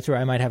starts, hey, Ezra,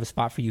 I might have a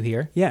spot for you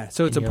here. Yeah,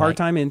 so it's a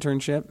part-time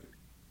internship.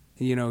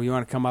 You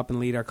want to come up and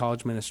lead our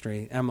college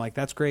ministry. And I'm like,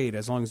 that's great,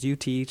 as long as you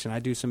teach and I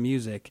do some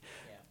music.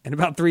 Yeah. And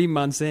about 3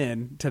 months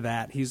in to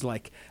that, he's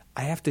like,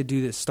 I have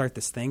to start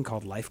this thing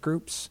called life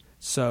groups,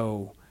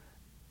 so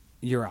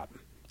you're up.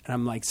 And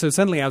I'm like, so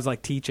suddenly I was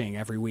like teaching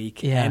every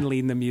week and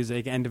leading the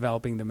music and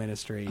developing the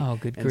ministry. Oh,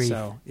 good grief.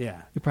 So,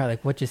 yeah. You're probably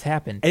like, what just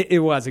happened?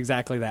 It was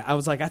exactly that. I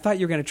was like, I thought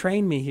you were going to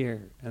train me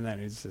here. And then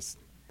it's just,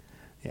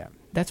 yeah.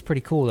 That's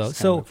pretty cool, though.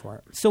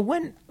 So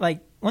when,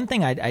 like, one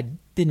thing I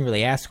didn't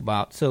really ask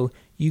about, so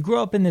you grew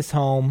up in this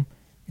home.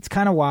 It's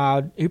kind of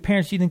wild. Your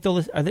parents, do you think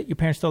are your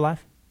parents still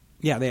alive?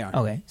 Yeah, they are.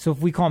 Okay. So if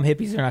we call them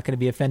hippies, they're not going to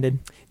be offended?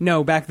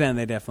 No, back then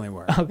they definitely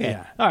were. Okay.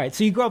 Yeah. All right.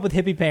 So you grew up with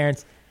hippie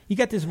parents. You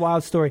got this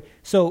wild story.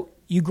 So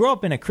you grew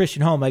up in a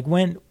Christian home. Like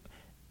when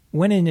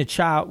in a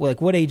child,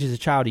 like what age as a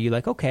child are you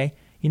like, okay,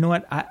 you know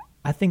what?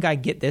 I think I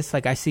get this.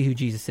 Like I see who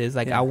Jesus is.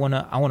 Like I want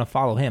to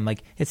follow him.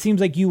 Like it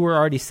seems like you were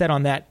already set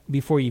on that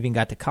before you even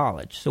got to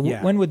college. So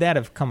when would that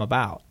have come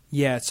about?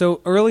 Yeah,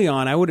 so early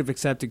on, I would have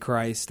accepted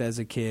Christ as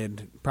a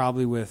kid,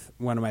 probably with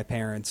one of my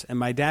parents. And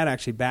my dad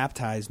actually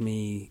baptized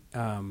me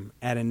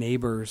at a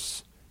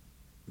neighbor's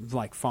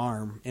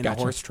farm in a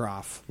horse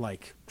trough,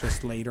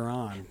 just later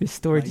on. This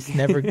story just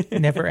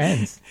never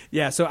ends.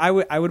 Yeah, so I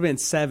would have been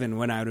 7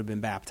 when I would have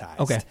been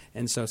baptized. Okay,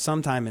 and so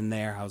sometime in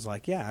there, I was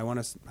like, yeah, I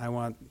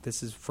want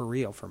this is for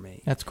real for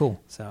me. That's cool.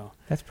 So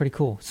that's pretty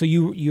cool. So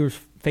you're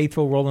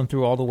faithful rolling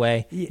through all the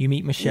way. You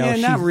meet Michelle. Yeah,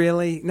 not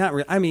really.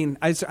 I mean,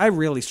 I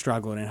really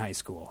struggled in high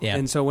school. Yeah.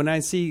 And so when I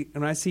see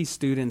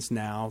students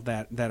now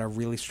that are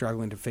really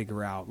struggling to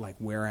figure out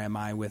where am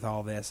I with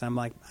all this, I'm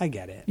like, I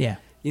get it. Yeah.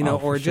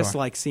 Just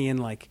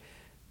seeing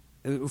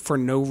for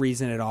no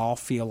reason at all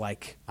feel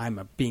like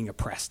I'm being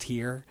oppressed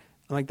here.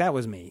 I'm like, that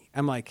was me.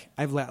 I'm like,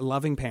 I've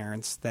loving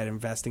parents that are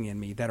investing in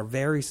me that are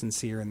very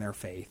sincere in their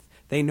faith.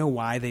 They know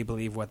why they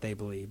believe what they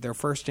believe. They're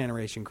first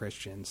generation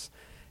Christians,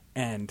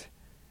 and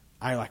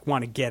I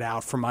want to get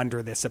out from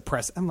under this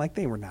oppress. I'm like,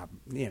 they were not,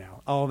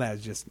 all that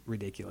is just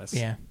ridiculous.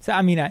 Yeah. So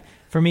I mean,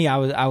 for me,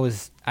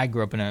 I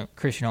grew up in a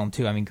Christian home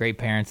too. I mean, great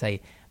parents.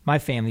 My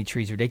family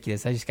tree is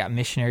ridiculous. I just got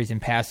missionaries and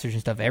pastors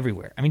and stuff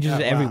everywhere. I mean,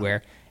 just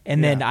everywhere.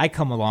 And then I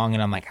come along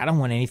and I'm like, I don't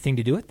want anything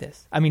to do with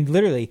this. I mean,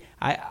 literally,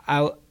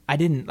 I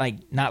didn't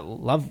not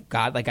love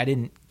God.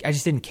 I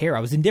just didn't care. I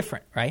was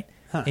indifferent, right?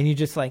 Huh. And you're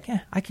just like,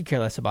 I could care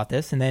less about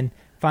this. And then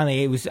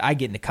finally, I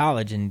get into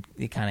college and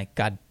it kind of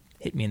God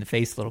hit me in the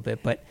face a little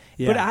bit. But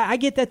I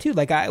get that too.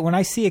 When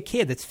I see a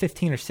kid that's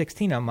 15 or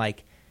 16, I'm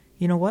like,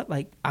 you know what?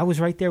 I was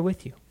right there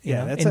with you.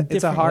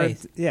 It's a hard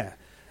ways. Yeah.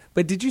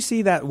 But did you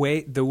see the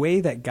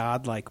way that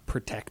God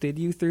protected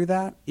you through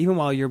that? Even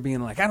while you're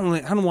being like, I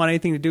don't want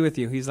anything to do with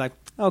you. He's like,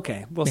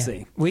 okay, we'll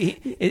see.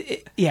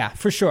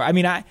 For sure. I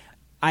mean,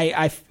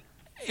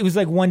 it was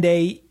one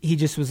day he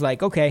just was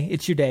like, okay,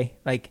 it's your day.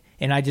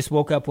 And I just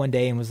woke up one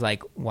day and was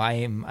like, why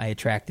am I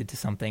attracted to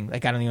something?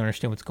 Like, I don't even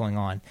understand what's going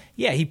on.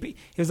 Yeah, he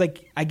was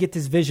like, I get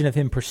this vision of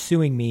him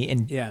pursuing me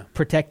and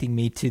protecting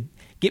me to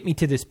get me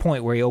to this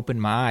point where he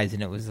opened my eyes,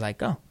 and it was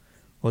like, oh,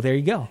 well, there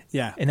you go.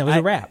 Yeah. And that was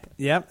a wrap.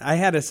 Yep. I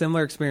had a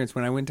similar experience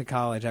when I went to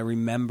college. I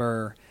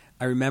remember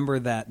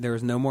that there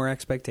was no more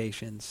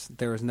expectations.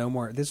 There was no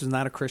more. This was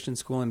not a Christian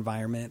school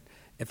environment.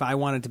 If I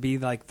wanted to be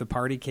like the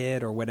party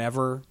kid or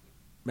whatever,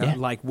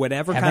 like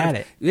whatever Have kind at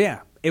of it.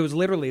 Yeah, it was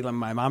literally like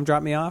my mom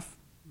dropped me off.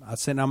 I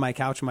was sitting on my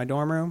couch in my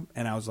dorm room,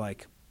 and I was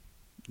like,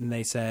 and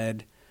they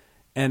said,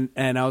 and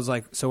I was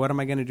like, so what am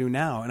I going to do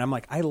now? And I'm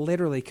like, I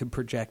literally could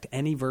project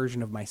any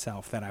version of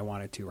myself that I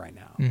wanted to right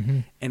now. Mm-hmm.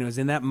 And it was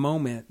in that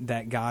moment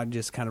that God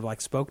just kind of like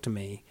spoke to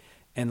me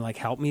and like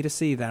helped me to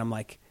see that I'm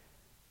like,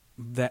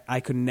 that I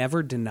could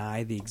never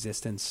deny the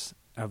existence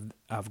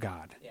of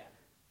God. Yeah.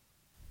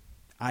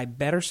 I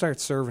better start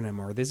serving him,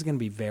 or this is going to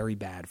be very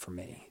bad for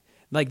me.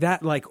 Like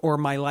that, like, or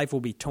my life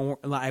will be torn.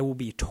 I will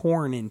be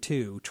torn in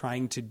two,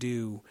 trying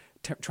to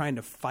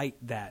fight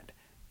that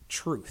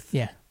truth.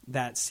 Yeah.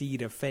 That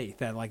seed of faith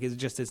that like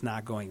is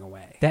not going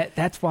away.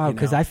 That's wild,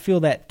 because I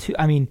feel that too.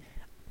 I mean,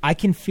 I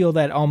can feel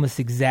that almost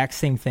exact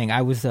same thing.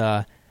 I would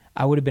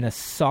have been a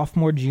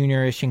sophomore,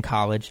 junior-ish in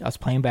college. I was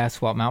playing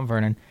basketball at Mount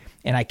Vernon,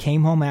 and I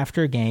came home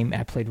after a game, and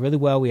I played really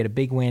well. We had a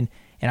big win,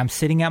 and I'm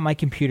sitting at my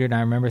computer, and I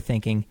remember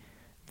thinking,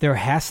 there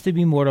has to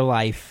be more to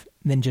life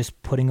than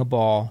just putting a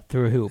ball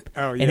through a hoop.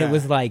 Oh, yeah. And it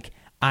was like,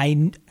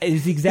 it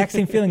was the exact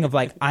same feeling of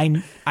like,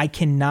 I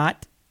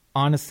cannot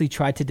honestly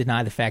try to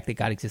deny the fact that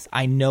God exists.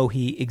 I know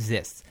he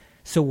exists.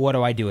 So what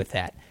do I do with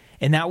that?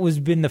 And that was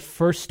been the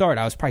first start.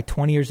 I was probably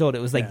 20 years old.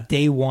 It was like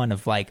day one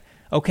of like,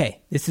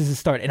 okay, this is a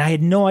start. And I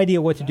had no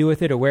idea what to do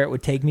with it or where it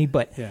would take me,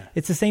 but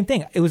it's the same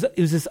thing. It was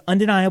this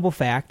undeniable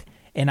fact,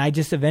 and I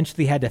just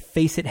eventually had to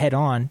face it head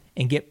on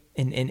and get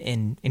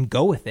and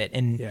go with it.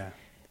 And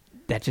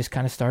that just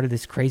kind of started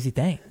this crazy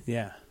thing.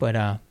 Yeah. But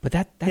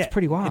that's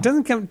pretty wild. It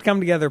doesn't come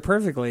together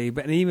perfectly,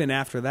 but even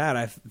after that,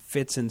 I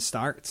fits and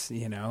starts,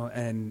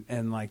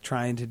 and like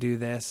trying to do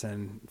this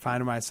and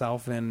finding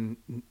myself in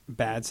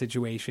bad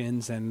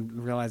situations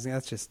and realizing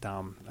that's just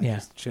dumb. I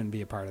just shouldn't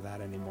be a part of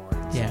that anymore.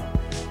 Yeah.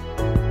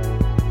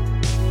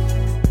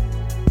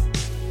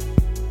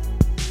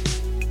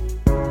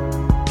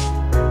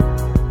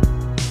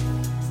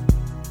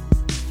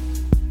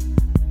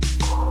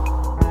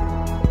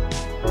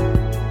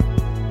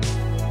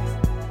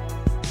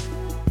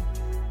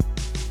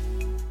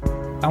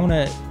 I want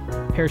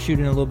to parachute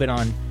in a little bit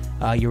on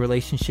your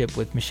relationship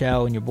with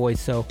Michelle and your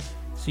boys. So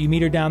you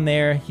meet her down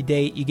there, you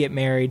date, you get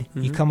married,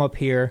 you come up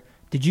here.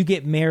 Did you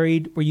get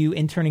married? Were you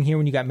interning here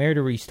when you got married,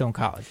 or were you still in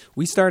college?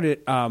 We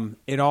started,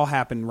 it all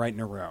happened right in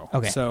a row.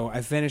 Okay. So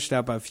I finished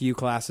up a few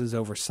classes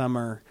over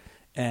summer,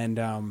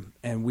 and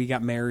we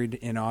got married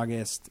in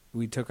August.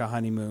 We took a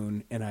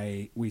honeymoon,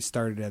 and we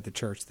started at the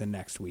church the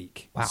next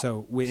week. Wow.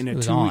 So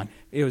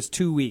it was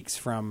 2 weeks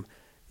from...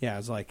 Yeah, it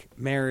was like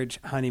marriage,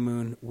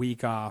 honeymoon,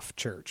 week off,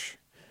 church.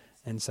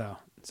 And so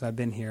I've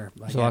been here.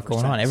 There's a lot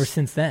going on ever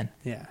since then.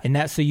 Yeah.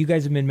 And so you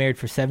guys have been married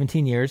for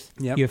 17 years.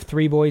 Yep. You have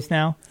 3 boys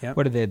now. Yep.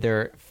 What are they?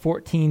 They're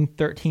 14,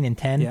 13, and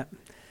 10?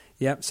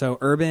 Yep. So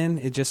Urban,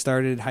 it just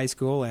started high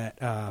school at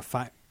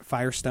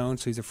Firestone.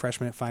 So he's a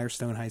freshman at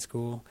Firestone High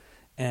School.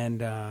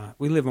 And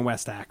we live in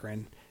West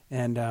Akron.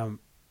 And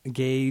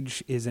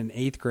Gage is in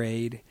 8th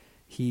grade.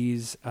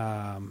 He's...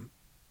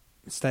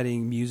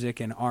 studying music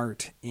and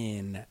art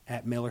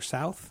at Miller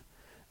South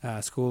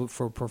School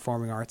for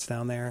Performing Arts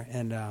down there,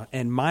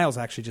 and Miles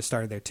actually just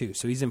started there too,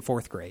 so he's in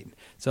 4th grade.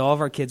 So all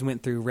of our kids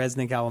went through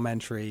Resnick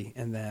Elementary,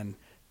 and then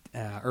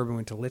Urban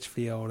went to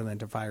Litchfield, and then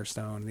to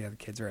Firestone. The other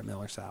kids are at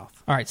Miller South.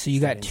 All right, so you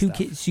got 2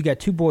 kids. You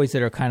got 2 boys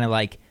that are kind of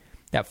like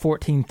that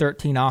 14,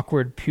 13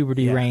 awkward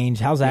puberty range.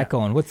 How's that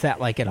going? What's that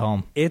like at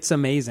home? It's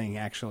amazing,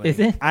 actually. Is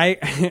it?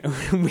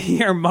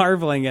 We are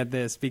marveling at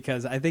this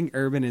because I think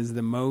Urban is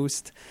the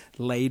most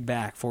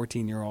laid-back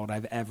 14-year-old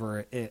I've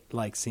ever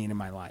seen in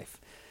my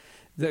life.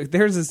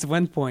 There's this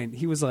one point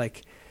he was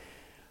like,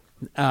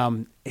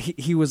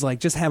 he was like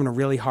just having a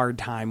really hard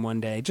time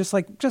one day, just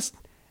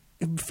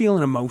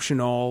feeling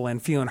emotional and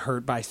feeling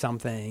hurt by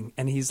something,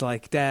 and he's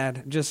like,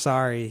 "Dad, just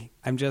sorry,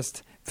 I'm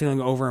just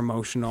feeling over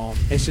emotional.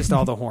 It's just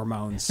all the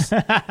hormones."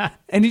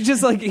 And he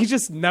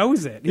just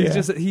knows it.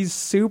 He's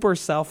super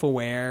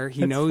self-aware.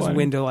 He knows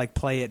when to like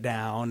play it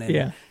down,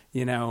 and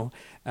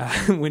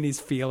when he's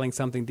feeling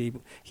something deep.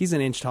 He's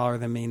an inch taller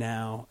than me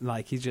now.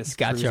 Like he's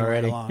got you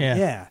already. Right along.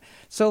 Yeah.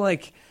 So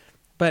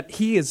but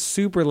he is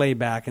super laid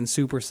back and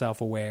super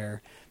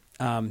self-aware.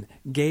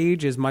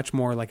 Gage is much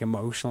more like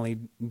emotionally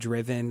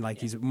driven. Like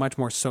he's much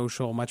more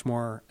social, much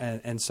more,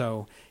 and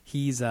so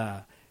he's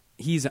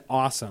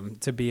awesome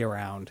to be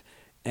around,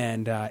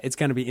 and it's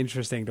going to be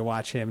interesting to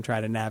watch him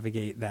try to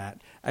navigate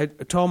that. I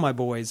told my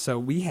boys, so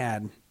we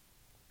had,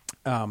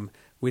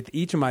 with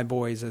each of my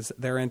boys, as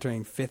they're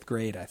entering 5th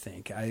grade, I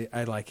think,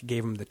 I like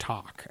gave them the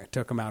talk. I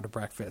took them out to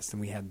breakfast, and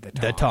we had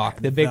the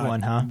talk. The big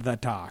one, huh? The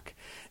talk.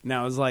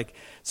 Now, it was like,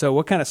 so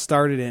what kind of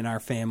started in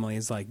our family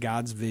is like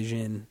God's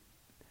vision,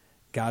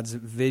 God's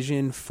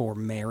vision for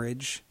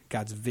marriage,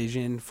 God's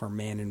vision for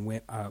man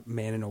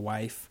and a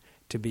wife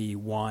to be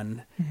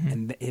one,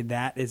 and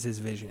that is his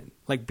vision.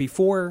 Like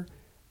before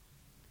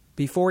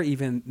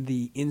even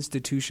the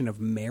institution of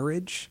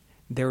marriage,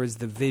 there is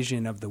the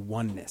vision of the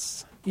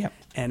oneness. Yep.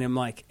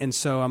 And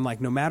so I'm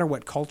like, no matter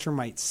what culture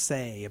might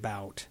say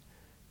about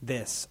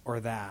this or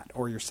that,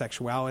 or your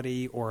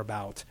sexuality, or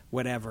about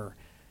whatever,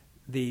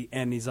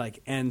 and he's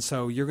like, and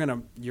so you're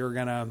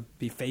gonna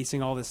be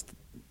facing all this,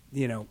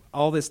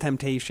 all this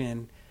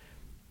temptation.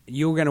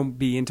 You're gonna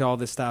be into all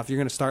this stuff. You're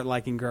gonna start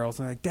liking girls.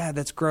 And I'm like, Dad,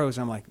 that's gross.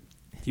 I'm like,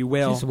 you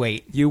will. Just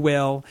wait. You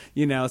will.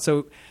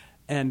 So,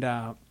 and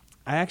I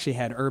actually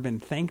had Urban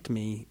thanked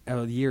me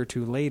a year or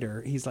two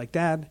later. He's like,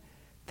 Dad,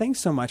 thanks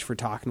so much for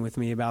talking with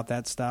me about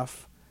that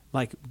stuff.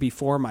 Like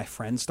before my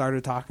friends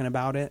started talking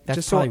about it.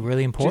 That's probably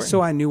really important. Just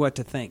so I knew what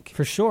to think.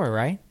 For sure,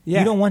 right? Yeah.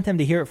 You don't want them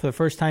to hear it for the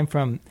first time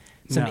from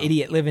some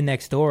idiot living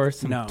next door,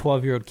 some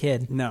 12-year-old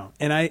kid. No.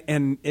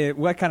 And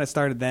what kind of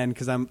started then,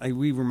 because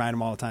we remind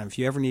them all the time, if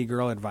you ever need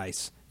girl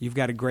advice, you've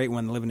got a great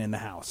one living in the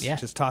house. Yeah.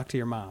 Just talk to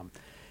your mom.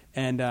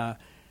 And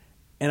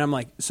I'm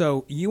like,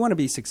 so you want to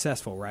be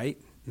successful, right?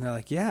 And they're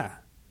like, yeah.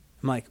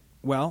 I'm like,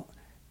 well,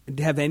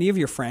 have any of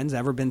your friends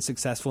ever been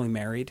successfully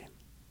married?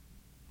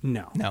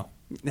 No,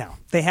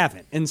 they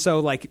haven't. And so,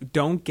 like,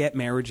 don't get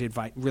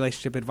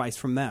relationship advice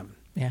from them.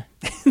 Yeah,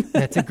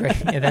 that's a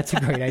great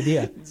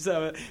idea.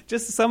 So,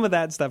 just some of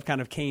that stuff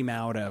kind of came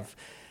out of.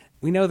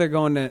 We know they're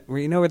going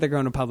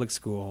to public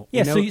school.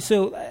 Yeah.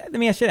 So let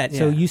me ask you that. Yeah.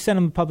 So you sent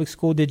them to public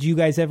school. Did you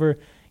guys ever?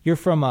 You're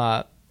from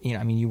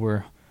you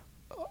were.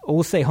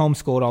 We'll say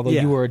homeschooled, although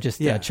you were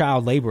just a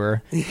child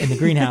laborer in the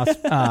greenhouse.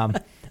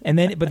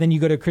 But then you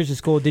go to Christian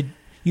school. Did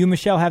you and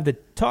Michelle have the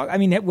talk? I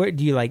mean, where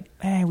do you like,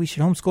 we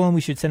should homeschool him,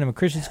 we should send him to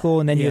Christian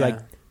school, and then you're like,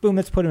 boom,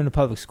 let's put him in a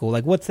public school.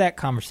 Like, what's that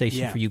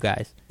conversation for you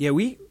guys? Yeah,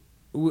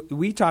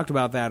 we talked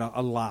about that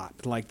a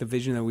lot, like the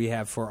vision that we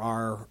have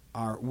for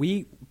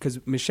because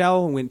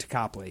Michelle went to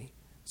Copley,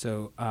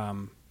 so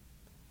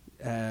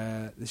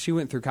she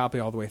went through Copley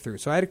all the way through.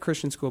 So I had a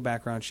Christian school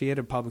background, she had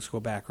a public school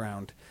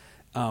background.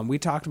 We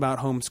talked about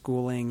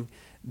homeschooling.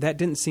 That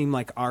didn't seem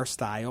like our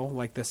style,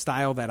 like the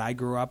style that I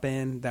grew up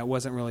in. That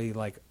wasn't really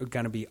like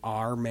going to be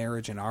our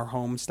marriage and our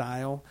home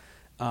style.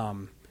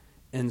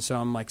 And so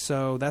I'm like,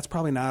 so that's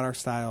probably not our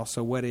style.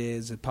 So what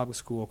is a public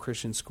school,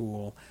 Christian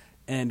school?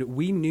 And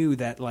we knew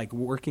that, like,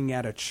 working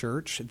at a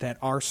church, that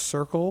our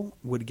circle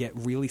would get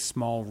really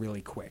small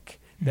really quick.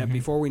 That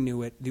before we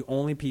knew it, the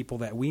only people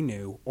that we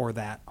knew or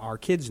that our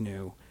kids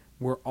knew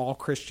were all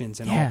Christians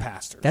and all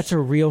pastors. That's a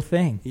real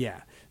thing.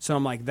 Yeah. So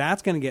I'm like,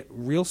 that's going to get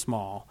real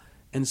small.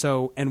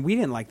 And we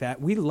didn't like that.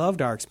 We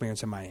loved our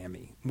experience in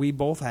Miami. We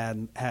both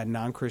had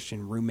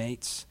non-Christian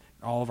roommates,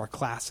 all of our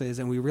classes,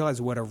 and we realized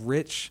what a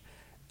rich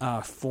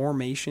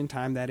formation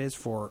time that is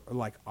for,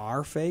 like,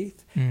 our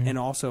faith, and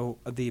also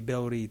the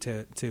ability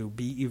to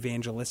be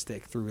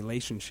evangelistic through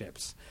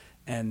relationships,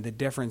 and the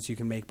difference you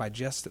can make by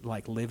just,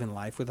 like, living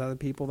life with other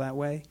people that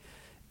way.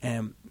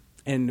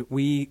 And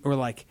we were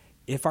like,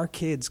 if our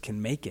kids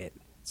can make it,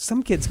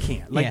 some kids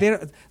can't. Like, they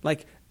don't,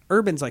 like,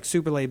 Urban's like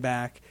super laid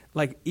back.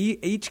 Like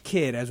each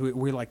kid, as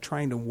we're like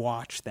trying to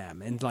watch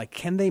them, and like,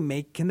 can they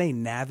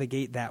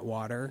navigate that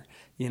water?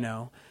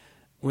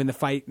 When the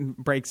fight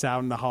breaks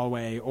out in the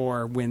hallway,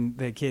 or when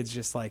the kid's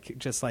just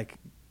like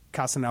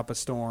cussing up a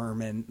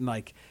storm, and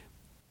like,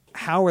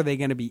 how are they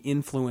going to be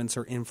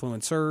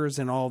influencers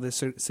in all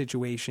this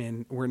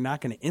situation? We're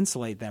not going to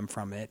insulate them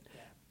from it,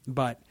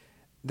 but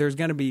there's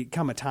going to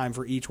come a time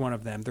for each one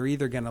of them. They're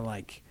either going to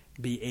like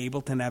be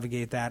able to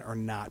navigate that or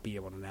not be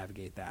able to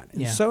navigate that.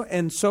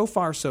 And so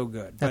far so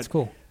good. That's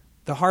cool.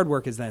 The hard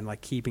work is then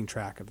like keeping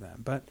track of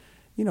them. But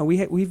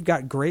we've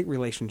got great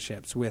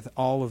relationships with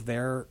all of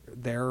our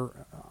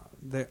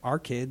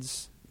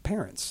kids'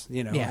 parents,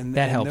 and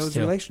that helps those too.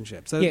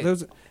 Relationships.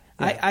 Those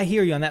I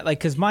hear you on that. Like,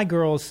 because my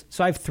girls,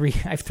 so I have three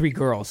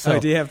girls. So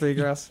do you have three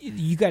girls?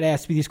 You got to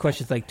ask me these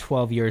questions like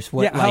 12 years.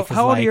 What life is like.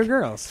 How old are your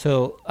girls?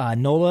 So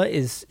Nola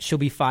she'll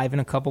be 5 in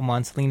a couple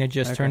months. Lena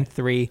just turned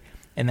 3.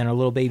 And then our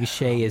little baby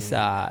Shay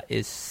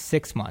is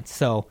 6 months.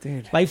 So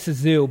life's a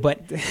zoo.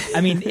 But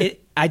I mean,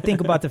 I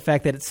think about the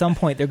fact that at some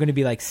point they're going to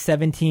be like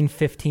 17,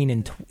 15,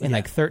 and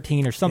like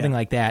 13 or something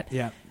like that.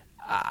 Yeah.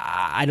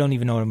 I don't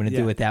even know what I'm going to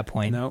do at that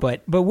point. Nope.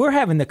 But we're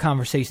having the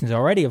conversations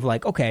already of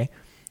like, okay,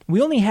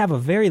 we only have a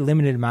very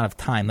limited amount of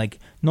time. Like,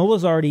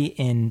 Nola's already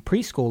in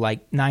preschool,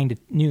 like 9 to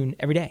noon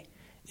every day.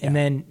 Yeah. And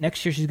then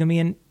next year she's going to be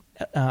in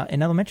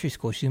elementary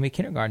school. She's going to be in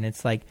kindergarten.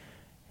 It's like,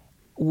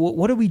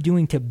 what are we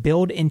doing to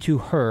build into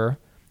her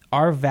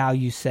our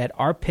value set,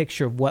 our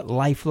picture of what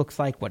life looks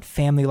like, what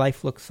family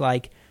life looks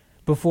like,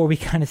 before we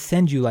kind of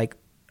send you like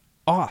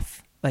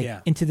off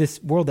into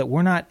this world that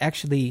we're not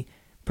actually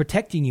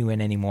protecting you in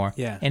anymore.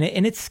 Yeah.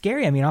 And it's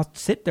scary. I mean, I'll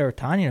sit there with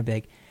Tanya and be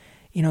like,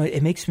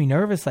 it makes me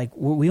nervous. Like,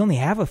 we only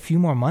have a few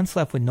more months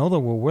left with Nola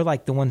where we're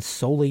like the ones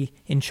solely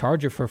in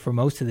charge of her for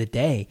most of the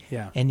day.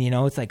 Yeah. And,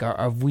 it's like,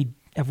 have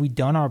we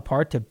done our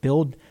part to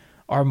build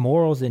our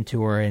morals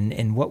into her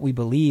and what we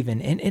believe?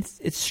 And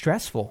it's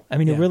stressful. I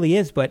mean, it really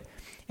is. But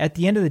at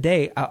the end of the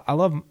day, I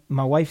love,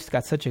 my wife's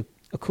got such a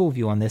cool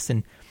view on this,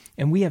 and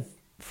we have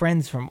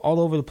friends from all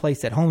over the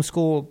place at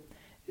homeschool,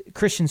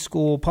 Christian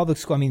school, public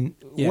school, I mean,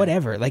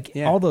 whatever. Like,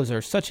 all those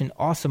are such an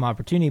awesome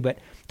opportunity, but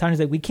Tanya's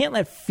like, we can't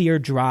let fear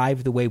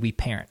drive the way we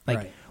parent.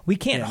 Like, we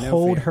can't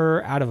hold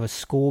her out of a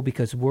school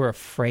because we're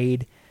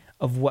afraid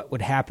of what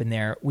would happen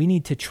there. We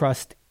need to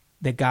trust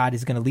that God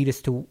is going to lead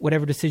us to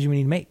whatever decision we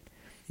need to make.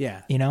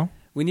 Yeah. You know?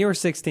 When you were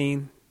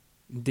 16,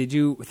 did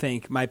you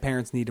think my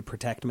parents need to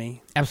protect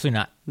me? Absolutely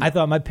not. No. I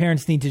thought my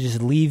parents need to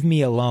just leave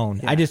me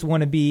alone. Yeah. I just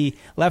want to be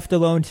left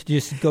alone to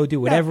just go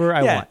do whatever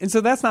I want. And so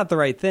that's not the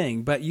right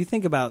thing. But you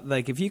think about,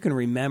 like, if you can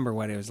remember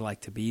what it was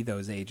like to be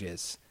those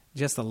ages,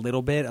 just a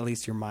little bit, at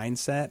least your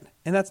mindset.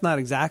 And that's not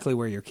exactly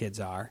where your kids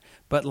are.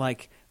 But,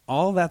 like,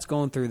 all that's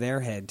going through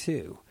their head,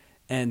 too.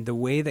 And the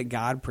way that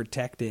God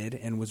protected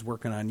and was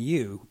working on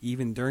you,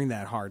 even during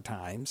that hard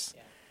times,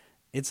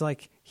 it's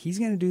like he's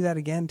going to do that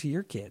again to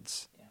your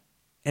kids.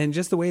 And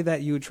just the way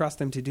that you would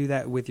trust him to do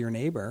that with your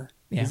neighbor,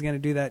 he's going to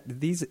do that.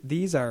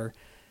 These are,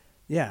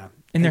 and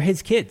they're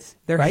his kids.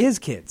 They're his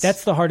kids.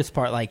 That's the hardest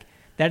part. Like,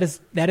 that is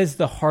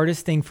the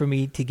hardest thing for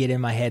me to get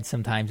in my head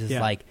sometimes is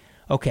like,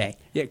 okay.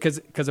 Yeah, because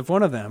if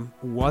one of them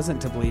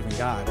wasn't to believe in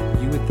God,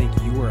 you would think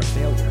you were a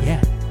failure.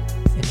 Yeah.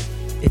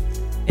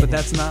 But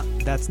that's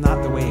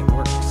not the way it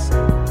works.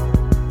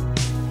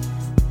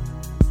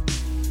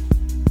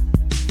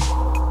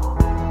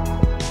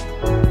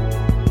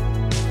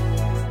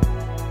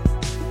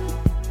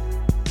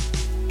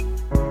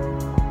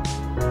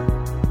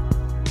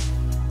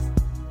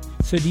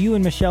 So do you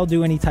and Michelle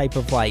do any type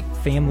of like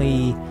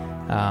family,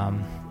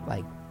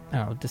 like, I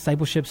don't know,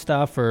 discipleship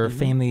stuff or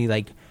family,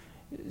 like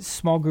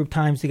small group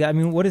times together? I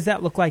mean, what does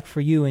that look like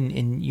for you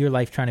in your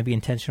life trying to be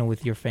intentional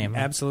with your family?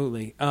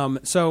 Absolutely.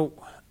 So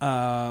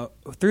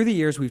through the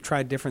years, we've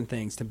tried different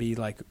things to be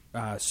like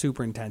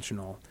super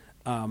intentional.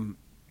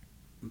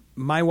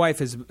 My wife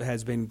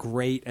has been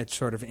great at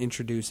sort of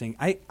introducing.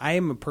 I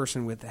am a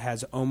person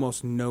has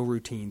almost no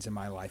routines in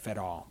my life at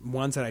all.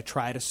 Ones that I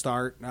try to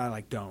start,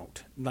 I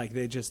don't. Like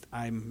they just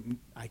I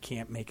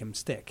can't make them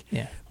stick.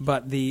 Yeah.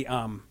 But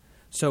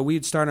so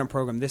we'd start on a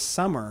program this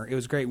summer. It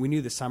was great. We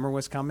knew the summer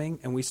was coming,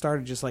 and we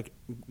started just like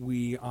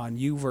on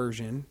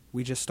YouVersion.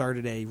 We just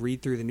started a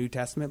read through the New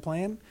Testament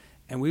plan.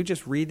 And we would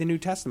just read the New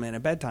Testament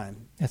at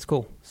bedtime. That's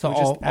cool. So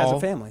as a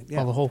family,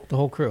 the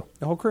whole crew,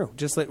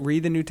 just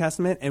read the New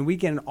Testament, and we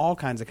get in all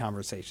kinds of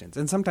conversations.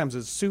 And sometimes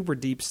it's super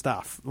deep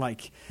stuff,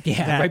 like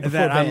right before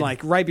bed. I'm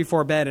like right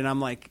before bed, and I'm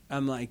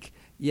like,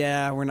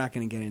 yeah, we're not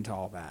going to get into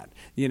all that,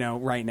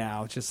 right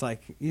now. It's just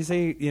like you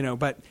say,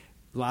 but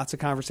lots of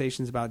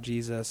conversations about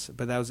Jesus.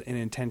 But that was an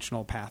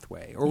intentional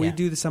pathway. Or we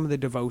do some of the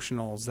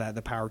devotionals that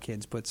the Power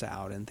Kids puts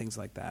out and things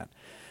like that.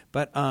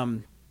 But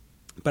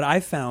I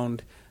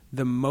found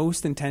the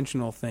most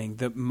intentional thing,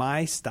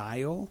 my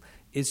style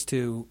is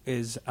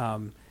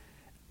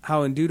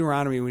how in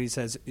Deuteronomy when he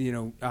says,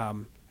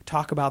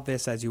 talk about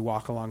this as you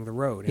walk along the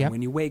road and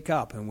when you wake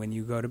up and when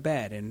you go to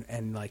bed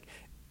and like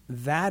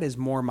that is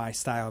more my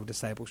style of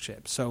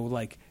discipleship. So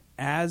like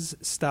as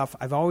stuff,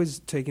 I've always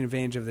taken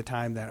advantage of the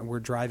time that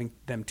we're driving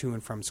them to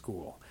and from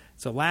school.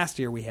 So last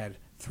year we had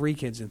 3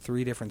 kids in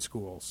 3 different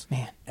schools.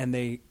 Man. And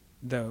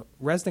the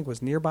Resnick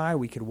was nearby,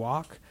 we could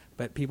walk,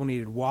 but people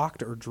needed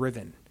walked or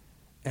driven.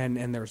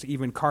 And there's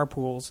even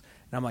carpools.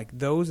 And I'm like,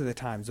 those are the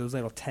times, those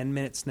little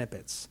 10-minute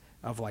snippets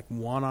of like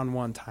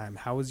one-on-one time.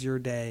 How was your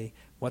day?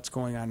 What's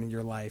going on in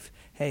your life?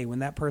 Hey, when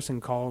that person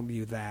called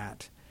you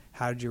that,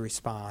 how did you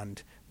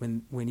respond?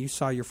 When you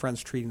saw your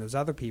friends treating those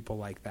other people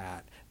like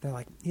that, they're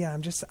like, yeah, I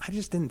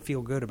just didn't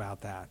feel good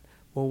about that.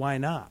 Well, why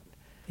not?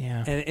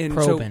 Yeah. And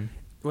probing. So,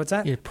 what's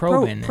that? You're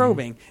probing.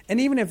 Probing. And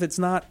even if it's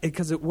not,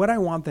 because what I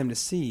want them to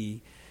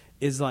see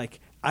is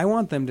like, I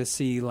want them to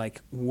see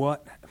like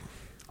what,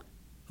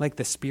 like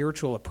the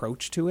spiritual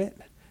approach to it,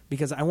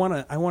 because I want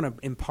to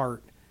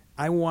impart.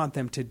 I want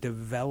them to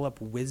develop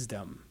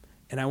wisdom,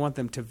 and I want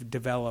them to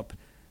develop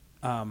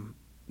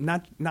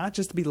not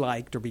just to be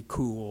liked or be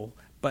cool,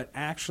 but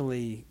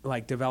actually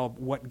like develop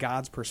what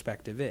God's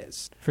perspective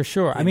is. For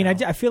sure. I mean,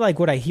 I feel like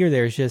what I hear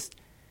there is just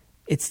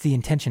it's the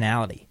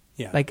intentionality.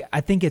 Yeah. Like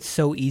I think it's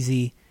so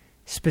easy,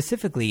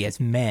 specifically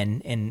as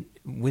men and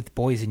with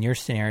boys in your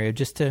scenario,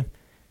 just to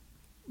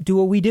do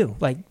what we do.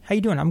 Like, how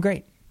you doing? I'm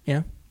great.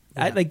 Yeah.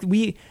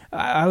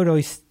 I would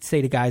always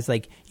say to guys,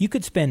 like, you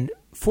could spend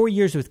 4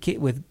 years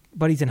with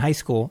buddies in high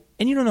school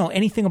and you don't know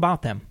anything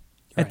about them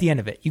at the end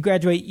of it. You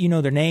graduate, you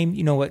know their name,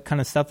 you know what kind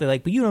of stuff they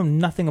like, but you know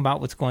nothing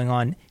about what's going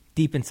on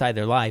deep inside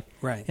their life.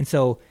 Right. And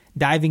so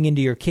diving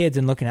into your kids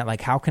and looking at like,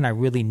 how can I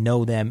really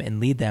know them and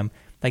lead them?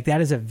 Like that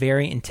is a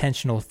very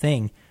intentional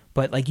thing.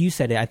 But like you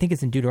said, I think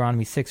it's in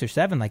Deuteronomy 6 or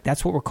 7, like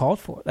that's what we're called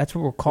for. That's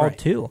what we're called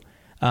to.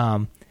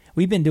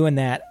 We've been doing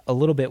that a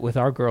little bit with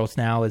our girls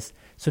now.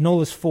 So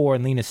Nola's 4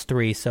 and Lena's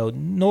 3. So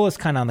Nola's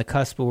kind of on the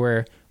cusp of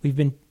where we've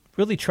been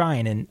really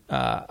trying. And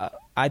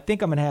I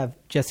think I'm going to have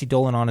Jesse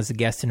Dolan on as a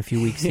guest in a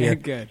few weeks here.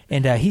 Good.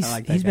 And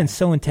he's been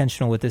so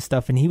intentional with this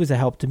stuff. And he was a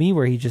help to me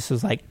where he just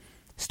was like,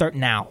 start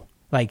now.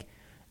 Like,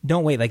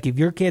 don't wait. Like if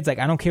your kids, like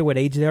I don't care what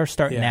age they are,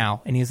 start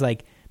now. And he's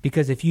like,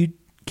 because if you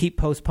keep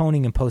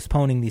postponing and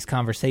postponing these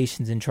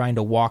conversations and trying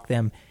to walk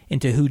them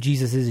into who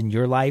Jesus is in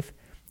your life,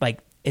 like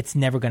it's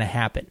never going to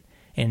happen.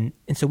 And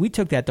so we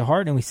took that to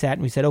heart, and we sat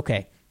and we said,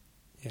 okay,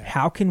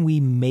 how can we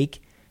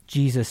make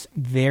Jesus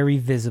very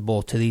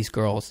visible to these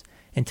girls?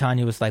 And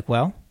Tanya was like,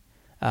 well,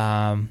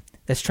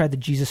 let's try the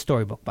Jesus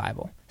Storybook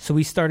Bible. So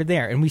we started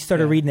there, and we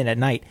started reading it at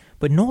night.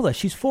 But Nola,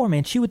 she's 4,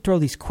 man. She would throw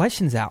these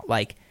questions out,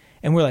 like,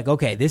 and we're like,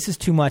 okay, this is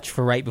too much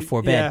for right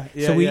before bed.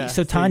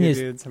 So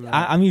Tanya's,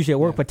 I'm usually at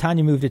work, but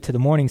Tanya moved it to the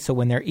morning. So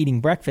when they're eating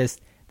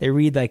breakfast, they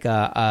read like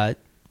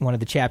one of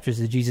the chapters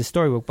of the Jesus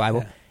Storybook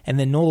Bible, and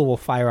then Nola will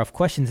fire off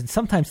questions. And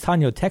sometimes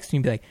Tanya will text me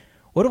and be like,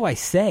 what do I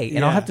say?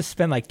 And I'll have to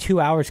spend like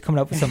 2 hours coming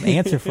up with some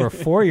answer for a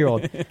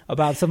 4-year-old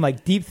about some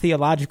like deep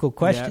theological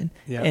question.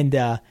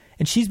 And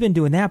she's been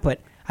doing that. But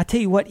I tell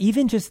you what,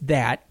 even just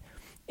that,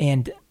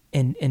 and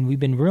we've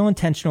been real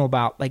intentional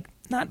about like,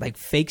 not like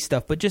fake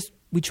stuff, but just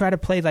we try to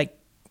play like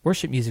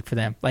worship music for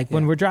them, like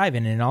when we're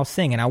driving, and I'll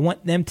sing, and I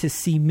want them to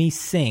see me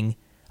sing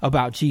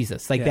about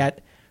Jesus. Like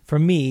that, for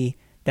me,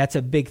 that's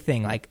a big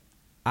thing. Like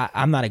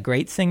I'm not a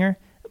great singer.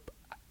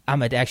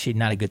 I'm actually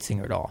not a good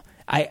singer at all.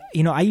 I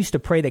used to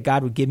pray that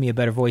God would give me a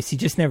better voice. He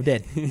just never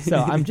did. So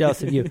I'm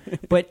jealous of you.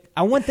 But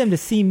I want them to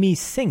see me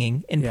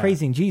singing and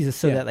praising Jesus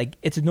so that like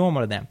it's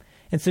normal to them.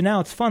 And so now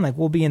it's fun. Like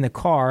we'll be in the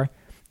car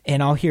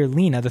and I'll hear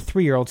Lena, the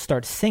 3-year-old,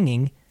 start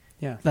singing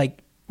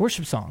like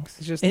worship songs.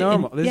 It's just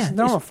normal. This is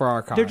normal for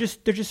our car. They're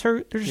just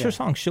her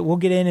songs. We'll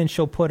get in and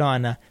she'll put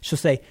on, she'll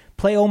say,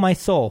 play Oh My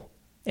Soul.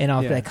 And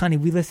I'll be like, honey,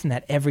 we listen to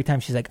that every time.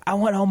 She's like, I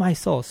want Oh My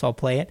Soul. So I'll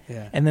play it.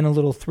 Yeah. And then a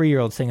little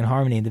 3-year-old singing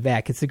harmony in the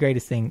back. It's the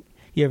greatest thing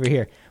you ever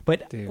hear.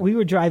 But we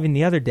were driving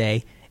the other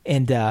day,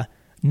 and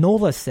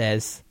Nola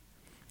says,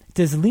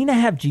 does Lena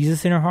have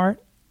Jesus in her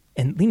heart?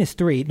 And Lena's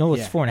 3,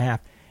 Nola's 4.5.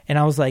 And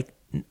I was like,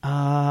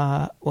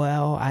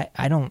 well,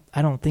 I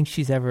don't think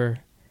she's ever,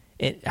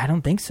 I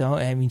don't think so.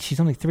 I mean, she's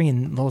only 3,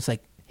 and Nola's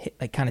like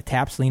kind of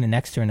taps Lena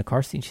next to her in the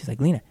car seat, and she's like,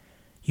 Lena,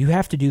 you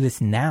have to do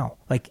this now.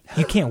 Like,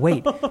 you can't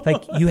wait.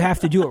 Like, you have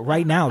to do it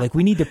right now. Like,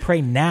 we need to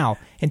pray now.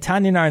 And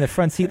Tanya and I are in the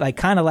front seat, like,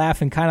 kind of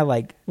laughing, kind of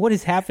like, what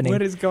is happening?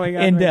 What is going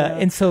on right now?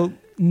 And so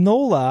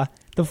Nola,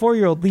 the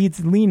 4-year-old,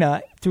 leads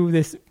Lena through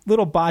this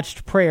little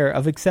botched prayer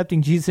of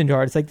accepting Jesus into her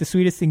heart. It's like the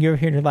sweetest thing you ever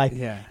hear in your life.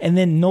 Yeah. And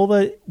then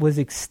Nola was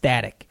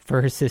ecstatic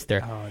for her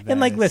sister. Oh, and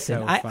like, listen,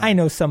 so I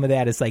know some of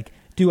that is like,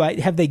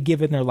 have they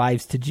given their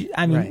lives to Jesus?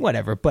 I mean,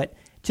 whatever. But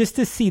just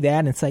to see that,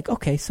 and it's like,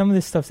 okay, some of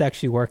this stuff's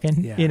actually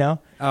working, you know?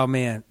 Oh,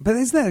 man. But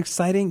isn't that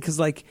exciting? Because,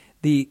 like,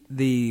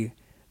 the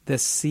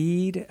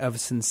seed of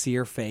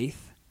sincere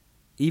faith,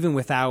 even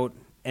without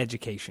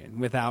education,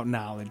 without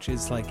knowledge,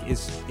 is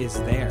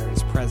there,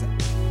 is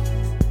present.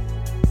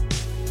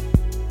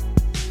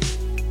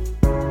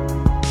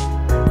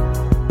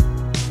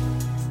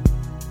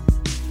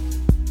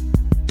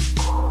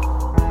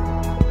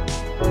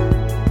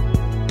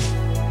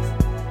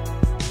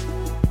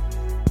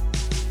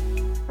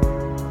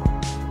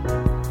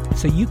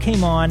 So you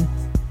came on,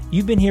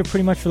 you've been here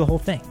pretty much for the whole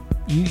thing.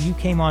 You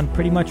came on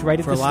pretty much right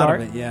at the start.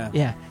 For a lot of it,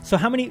 yeah.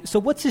 So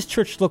what's this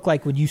church look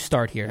like when you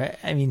start here?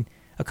 I mean,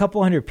 a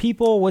couple hundred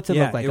people? What's it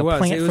look like? A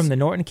plant from the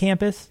Norton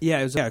campus? Yeah,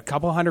 it was a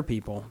couple hundred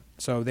people.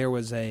 So there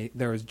was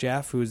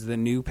Jeff, who's the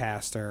new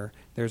pastor.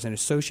 There's an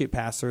associate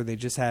pastor. They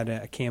just had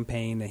a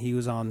campaign that he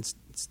was on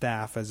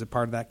staff as a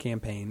part of that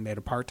campaign. They had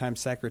a part-time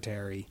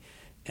secretary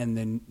and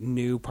the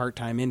new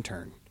part-time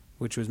intern,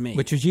 which was me.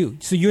 Which was you.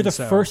 So you're the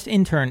first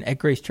intern at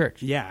Grace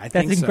Church. Yeah, I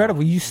think That's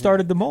incredible. So. You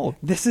started the mold.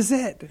 This is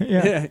it.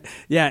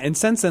 Yeah. And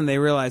since then, they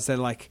realized that,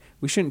 like,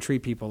 we shouldn't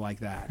treat people like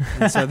that.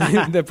 And so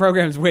the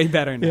program's way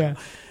better now.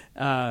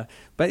 Yeah.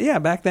 But, yeah,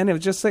 back then, it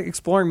was just like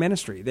exploring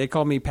ministry. They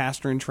called me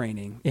pastor in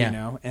training, you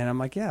know. And I'm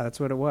like, yeah, that's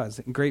what it was.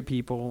 Great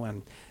people.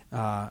 And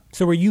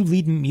so were you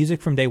leading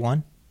music from day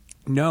one?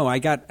 No,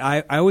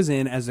 I was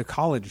in as a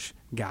college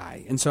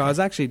guy. And so I was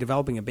actually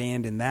developing a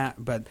band in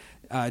that. But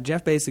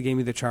Jeff basically gave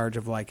me the charge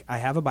of, like, I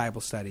have a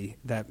Bible study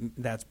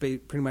that's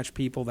pretty much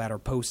people that are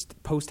post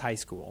high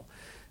school.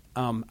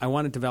 I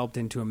want it developed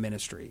into a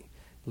ministry,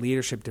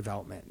 leadership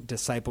development,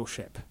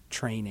 discipleship,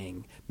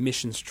 training,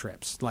 missions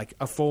trips, like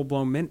a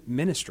full-blown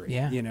ministry,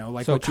 you know,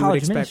 like so what you would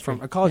expect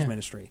from a college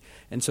ministry.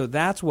 And so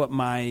that's what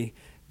my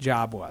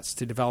job was,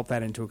 to develop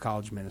that into a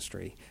college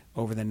ministry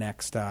over the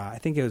next, I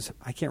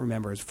can't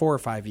remember, it was 4 or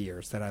 5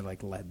 years that I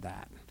led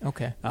that.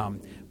 Okay.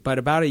 But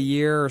about a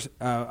year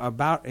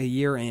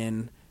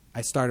in,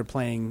 I started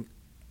playing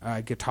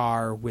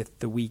guitar with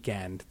The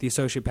Weeknd. The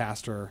associate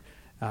pastor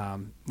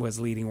was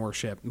leading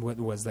worship,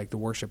 was like the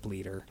worship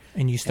leader.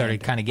 And you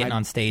started kind of getting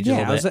on stage a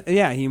little bit.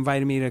 Yeah, he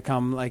invited me to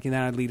come, and then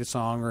I'd lead a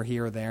song or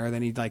here or there.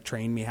 Then he'd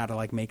train me how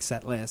to make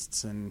set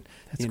lists and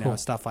cool.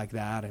 Stuff like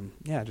that. And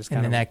then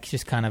that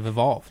just kind of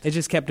evolved. It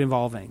just kept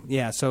evolving.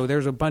 Yeah, so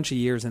there's a bunch of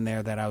years in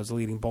there that I was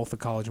leading both the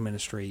college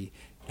ministry,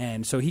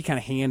 and so he kind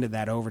of handed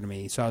that over to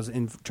me. So I was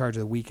in charge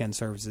of the weekend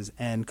services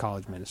and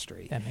college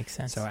ministry. That makes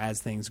sense. So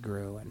as things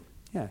grew,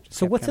 and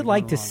so what's it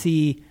like to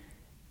see?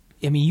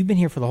 I mean, you've been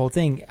here for the whole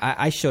thing.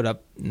 I showed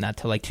up not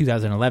till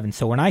 2011.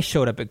 So when I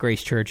showed up at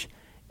Grace Church,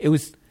 it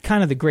was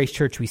kind of the Grace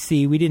Church we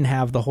see. We didn't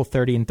have the whole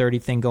 30 and 30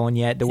 thing going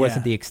yet. There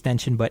wasn't the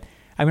extension, but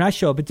I mean, I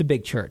show up. It's a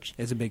big church.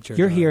 It's a big church.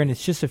 You're here, and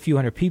it's just a few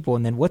hundred people.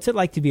 And then what's it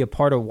like to be a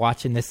part of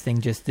watching this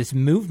thing, just this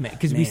movement?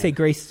 Because we say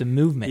grace is a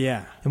movement.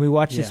 Yeah. And we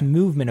watch this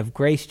movement of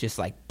grace just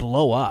like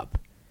blow up.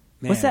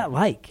 Man. What's that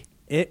like?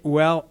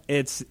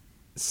 It's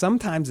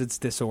sometimes it's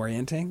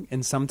disorienting,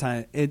 and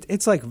sometimes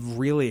it's like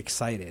really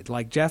excited.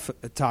 Like Jeff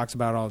talks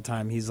about all the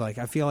time. He's like,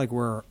 I feel like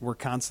we're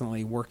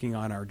constantly working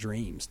on our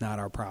dreams, not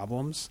our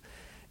problems.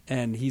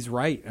 And he's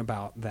right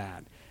about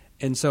that.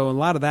 And so a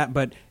lot of that,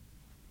 but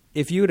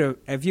if you were to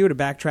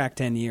backtrack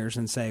 10 years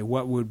and say,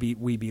 what would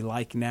we be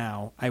like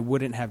now, I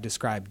wouldn't have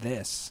described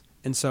this.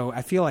 And so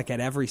I feel like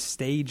at every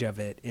stage of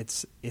it,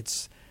 it's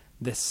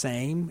the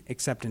same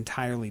except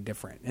entirely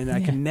different. And I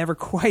can never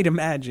quite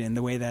imagine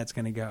the way that's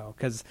going to go,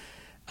 because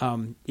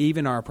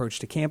even our approach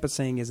to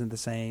campusing isn't the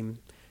same.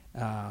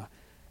 There's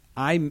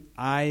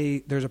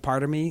a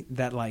part of me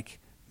that like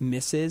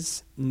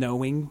misses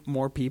knowing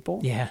more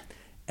people. Yeah.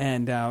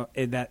 And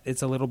that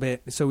it's a little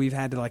bit, so we've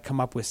had to like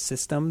come up with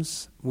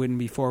systems when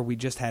before we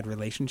just had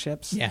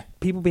relationships. Yeah.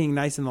 People being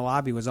nice in the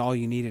lobby was all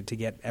you needed to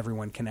get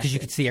everyone connected. Because you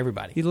could see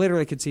everybody. You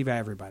literally could see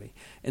everybody.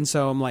 And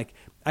so I'm like,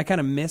 I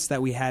kind of miss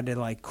that we had to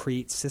like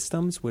create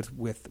systems with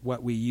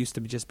what we used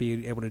to just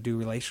be able to do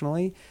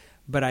relationally.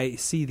 But I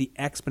see the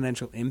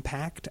exponential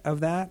impact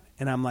of that,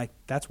 and I'm like,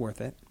 that's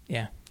worth it.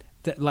 Yeah.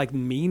 Like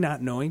me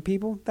not knowing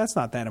people, that's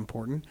not that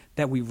important.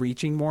 That we're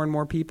reaching more and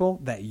more people,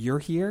 that you're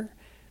here.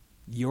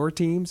 Your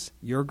teams,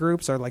 your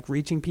groups are like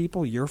reaching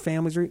people. Your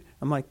families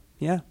I'm like,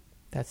 yeah,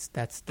 that's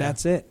it.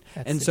 That's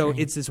and so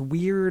it's this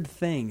weird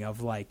thing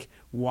of like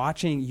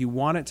watching. You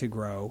want it to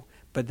grow,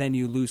 but then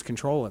you lose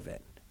control of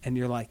it, and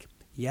you're like,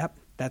 yep,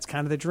 that's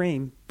kind of the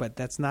dream, but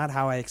that's not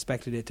how I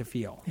expected it to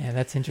feel. Yeah,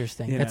 that's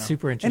interesting. That's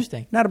super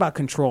interesting. And not about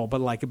control, but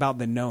like about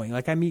the knowing.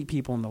 Like I meet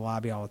people in the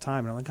lobby all the time,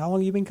 and I'm like, how long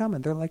have you been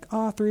coming? They're like,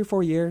 3 or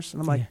 4 years,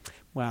 and I'm like,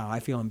 wow,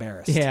 I feel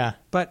embarrassed. Yeah,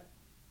 but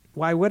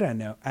why would I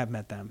know? I've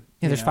met them.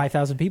 Yeah, there's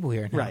 5,000 people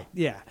here now. Right.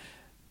 Yeah.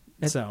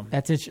 That's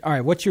interesting. All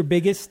right. What's your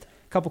biggest?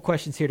 Couple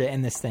questions here to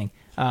end this thing.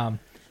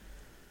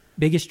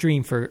 Biggest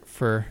dream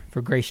for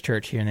Grace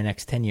Church here in the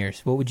next 10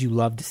 years. What would you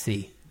love to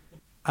see?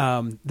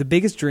 The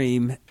biggest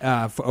dream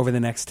for over the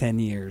next 10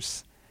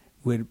 years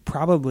would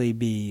probably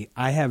be.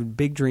 I have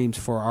big dreams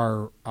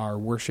for our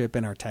worship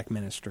and our tech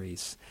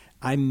ministries.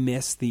 I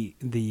miss the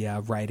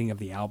writing of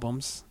the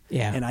albums.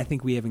 Yeah. And I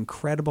think we have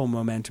incredible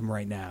momentum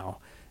right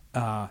now.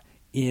 I'll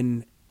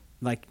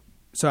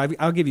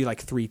give you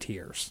like 3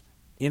 tiers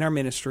in our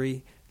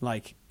ministry,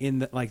 like in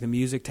the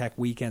music tech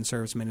weekend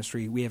service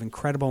ministry. We have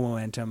incredible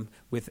momentum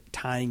with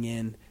tying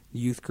in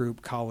youth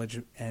group,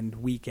 college, and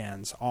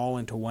weekends all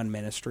into one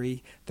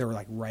ministry. They're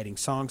like writing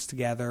songs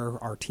together.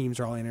 Our teams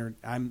are all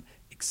I'm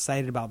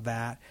excited about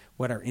that.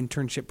 What our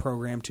internship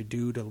program to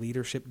do to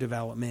leadership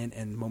development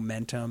and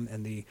momentum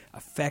and the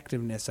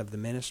effectiveness of the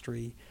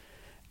ministry.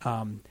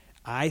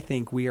 I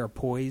think we are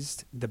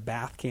poised. The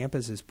Bath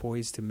campus is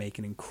poised to make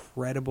an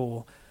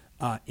incredible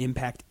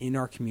impact in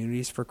our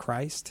communities for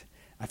Christ.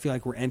 I feel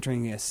like we're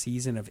entering a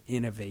season of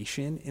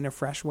innovation in a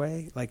fresh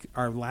way. Like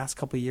our last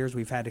couple of years,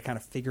 we've had to kind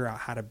of figure out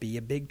how to be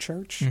a big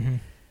church. Mm-hmm.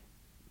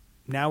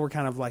 Now we're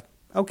kind of like,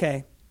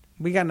 okay,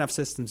 we got enough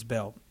systems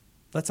built.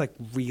 Let's like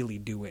really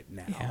do it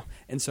now. Yeah.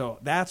 And so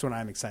that's what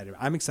I'm excited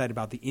about. I'm excited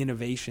about the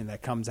innovation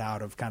that comes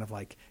out of kind of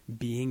like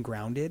being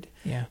grounded.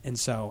 Yeah. And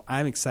so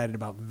I'm excited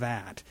about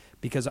that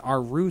because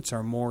our roots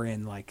are more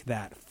in like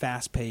that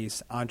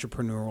fast-paced,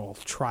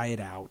 entrepreneurial, try it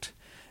out,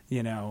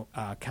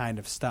 kind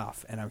of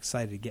stuff. And I'm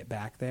excited to get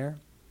back there.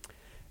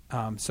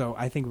 So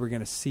I think we're going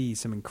to see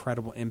some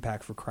incredible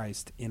impact for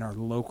Christ in our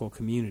local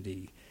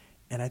community.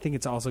 And I think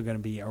it's also going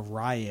to be a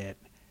riot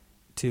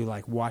to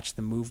like watch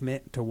the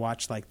movement, to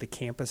watch like the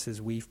campuses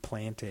we've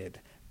plant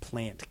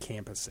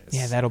campuses.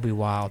 Yeah, that'll be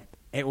wild.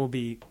 It will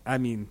be,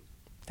 that's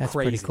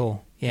crazy. Pretty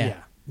cool. Yeah.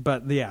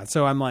 But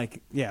so I'm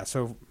like,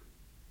 so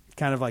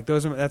kind of like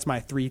that's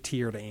my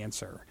 3-tiered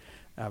answer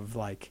of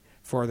like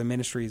for the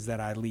ministries that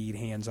I lead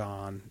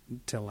hands-on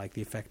to like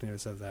the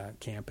effectiveness of the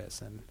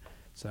campus. And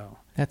so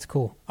that's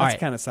cool. That's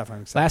kind of stuff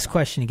I'm excited Last about.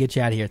 question to get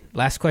you out of here.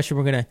 Last question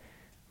we're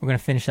gonna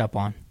finish up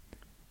on.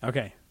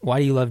 Okay. Why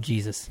do you love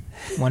Jesus?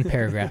 One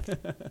paragraph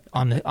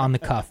on the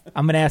cuff.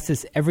 I'm going to ask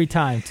this every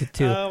time to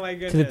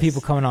the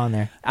people coming on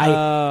there.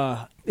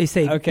 They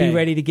say, Be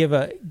ready to give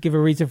a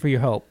reason for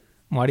your hope.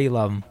 Why do you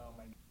love him?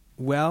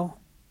 Well,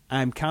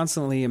 I'm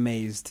constantly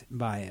amazed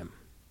by him.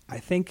 I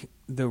think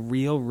the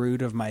real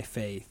root of my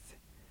faith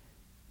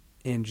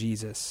in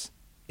Jesus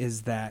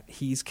is that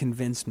he's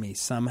convinced me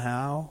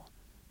somehow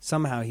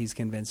he's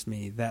convinced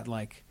me that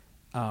like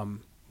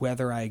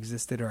whether I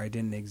existed or I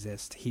didn't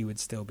exist, he would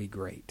still be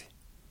great.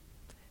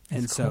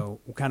 And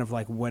so kind of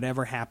like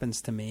whatever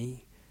happens to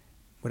me,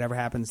 whatever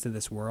happens to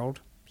this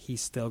world,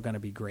 he's still going to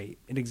be great.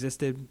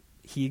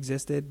 He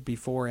existed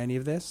before any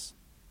of this.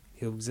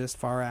 He'll exist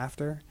far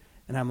after.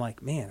 And I'm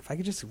like, man, if I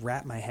could just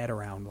wrap my head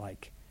around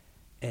like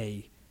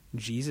a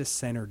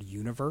Jesus-centered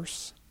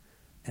universe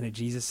and a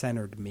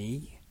Jesus-centered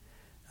me,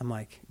 I'm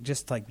like,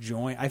 just like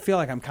join. I feel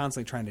like I'm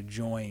constantly trying to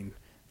join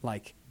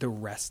like the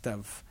rest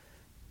of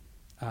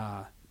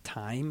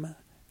time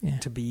Yeah.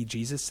 to be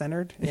Jesus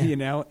centered, Yeah. you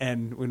know,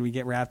 and when we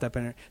get wrapped up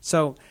in it.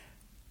 So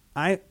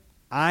I'm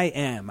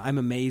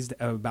amazed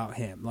about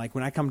him. Like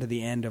when I come to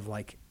the end of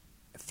like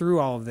through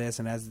all of this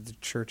and as the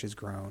church has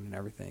grown and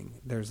everything,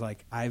 there's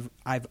like, I've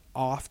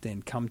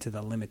often come to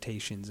the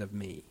limitations of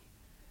me.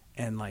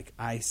 And like,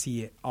 I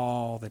see it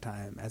all the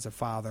time as a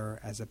father,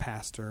 as a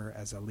pastor,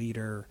 as a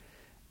leader.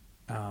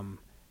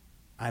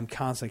 I'm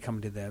constantly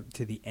coming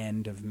to the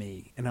end of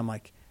me. And I'm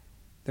like,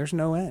 there's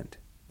no end.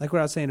 Like what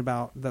I was saying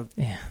about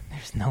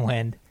there's no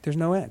end. There's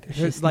no end. There's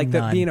just like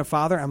none. being a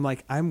father,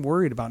 I'm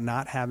worried about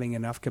not having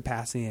enough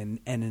capacity and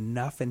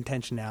enough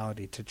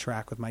intentionality to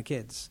track with my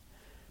kids.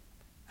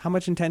 How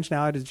much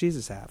intentionality does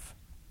Jesus have?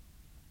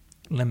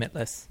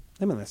 Limitless.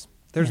 Limitless.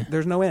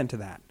 There's no end to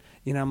that.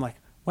 You know, I'm like,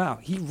 wow,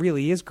 he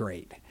really is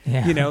great.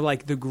 Yeah. You know,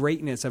 like the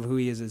greatness of who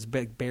he is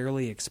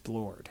barely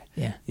explored.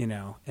 Yeah. You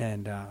know,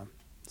 and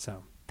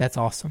so. That's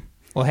awesome.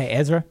 Well, hey,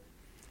 Ezra.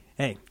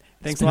 Hey,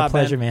 thanks It's been a lot, a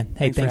pleasure, Ben. man.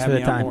 Hey, thanks for having the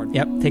me on time. board.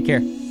 Yep. Take care.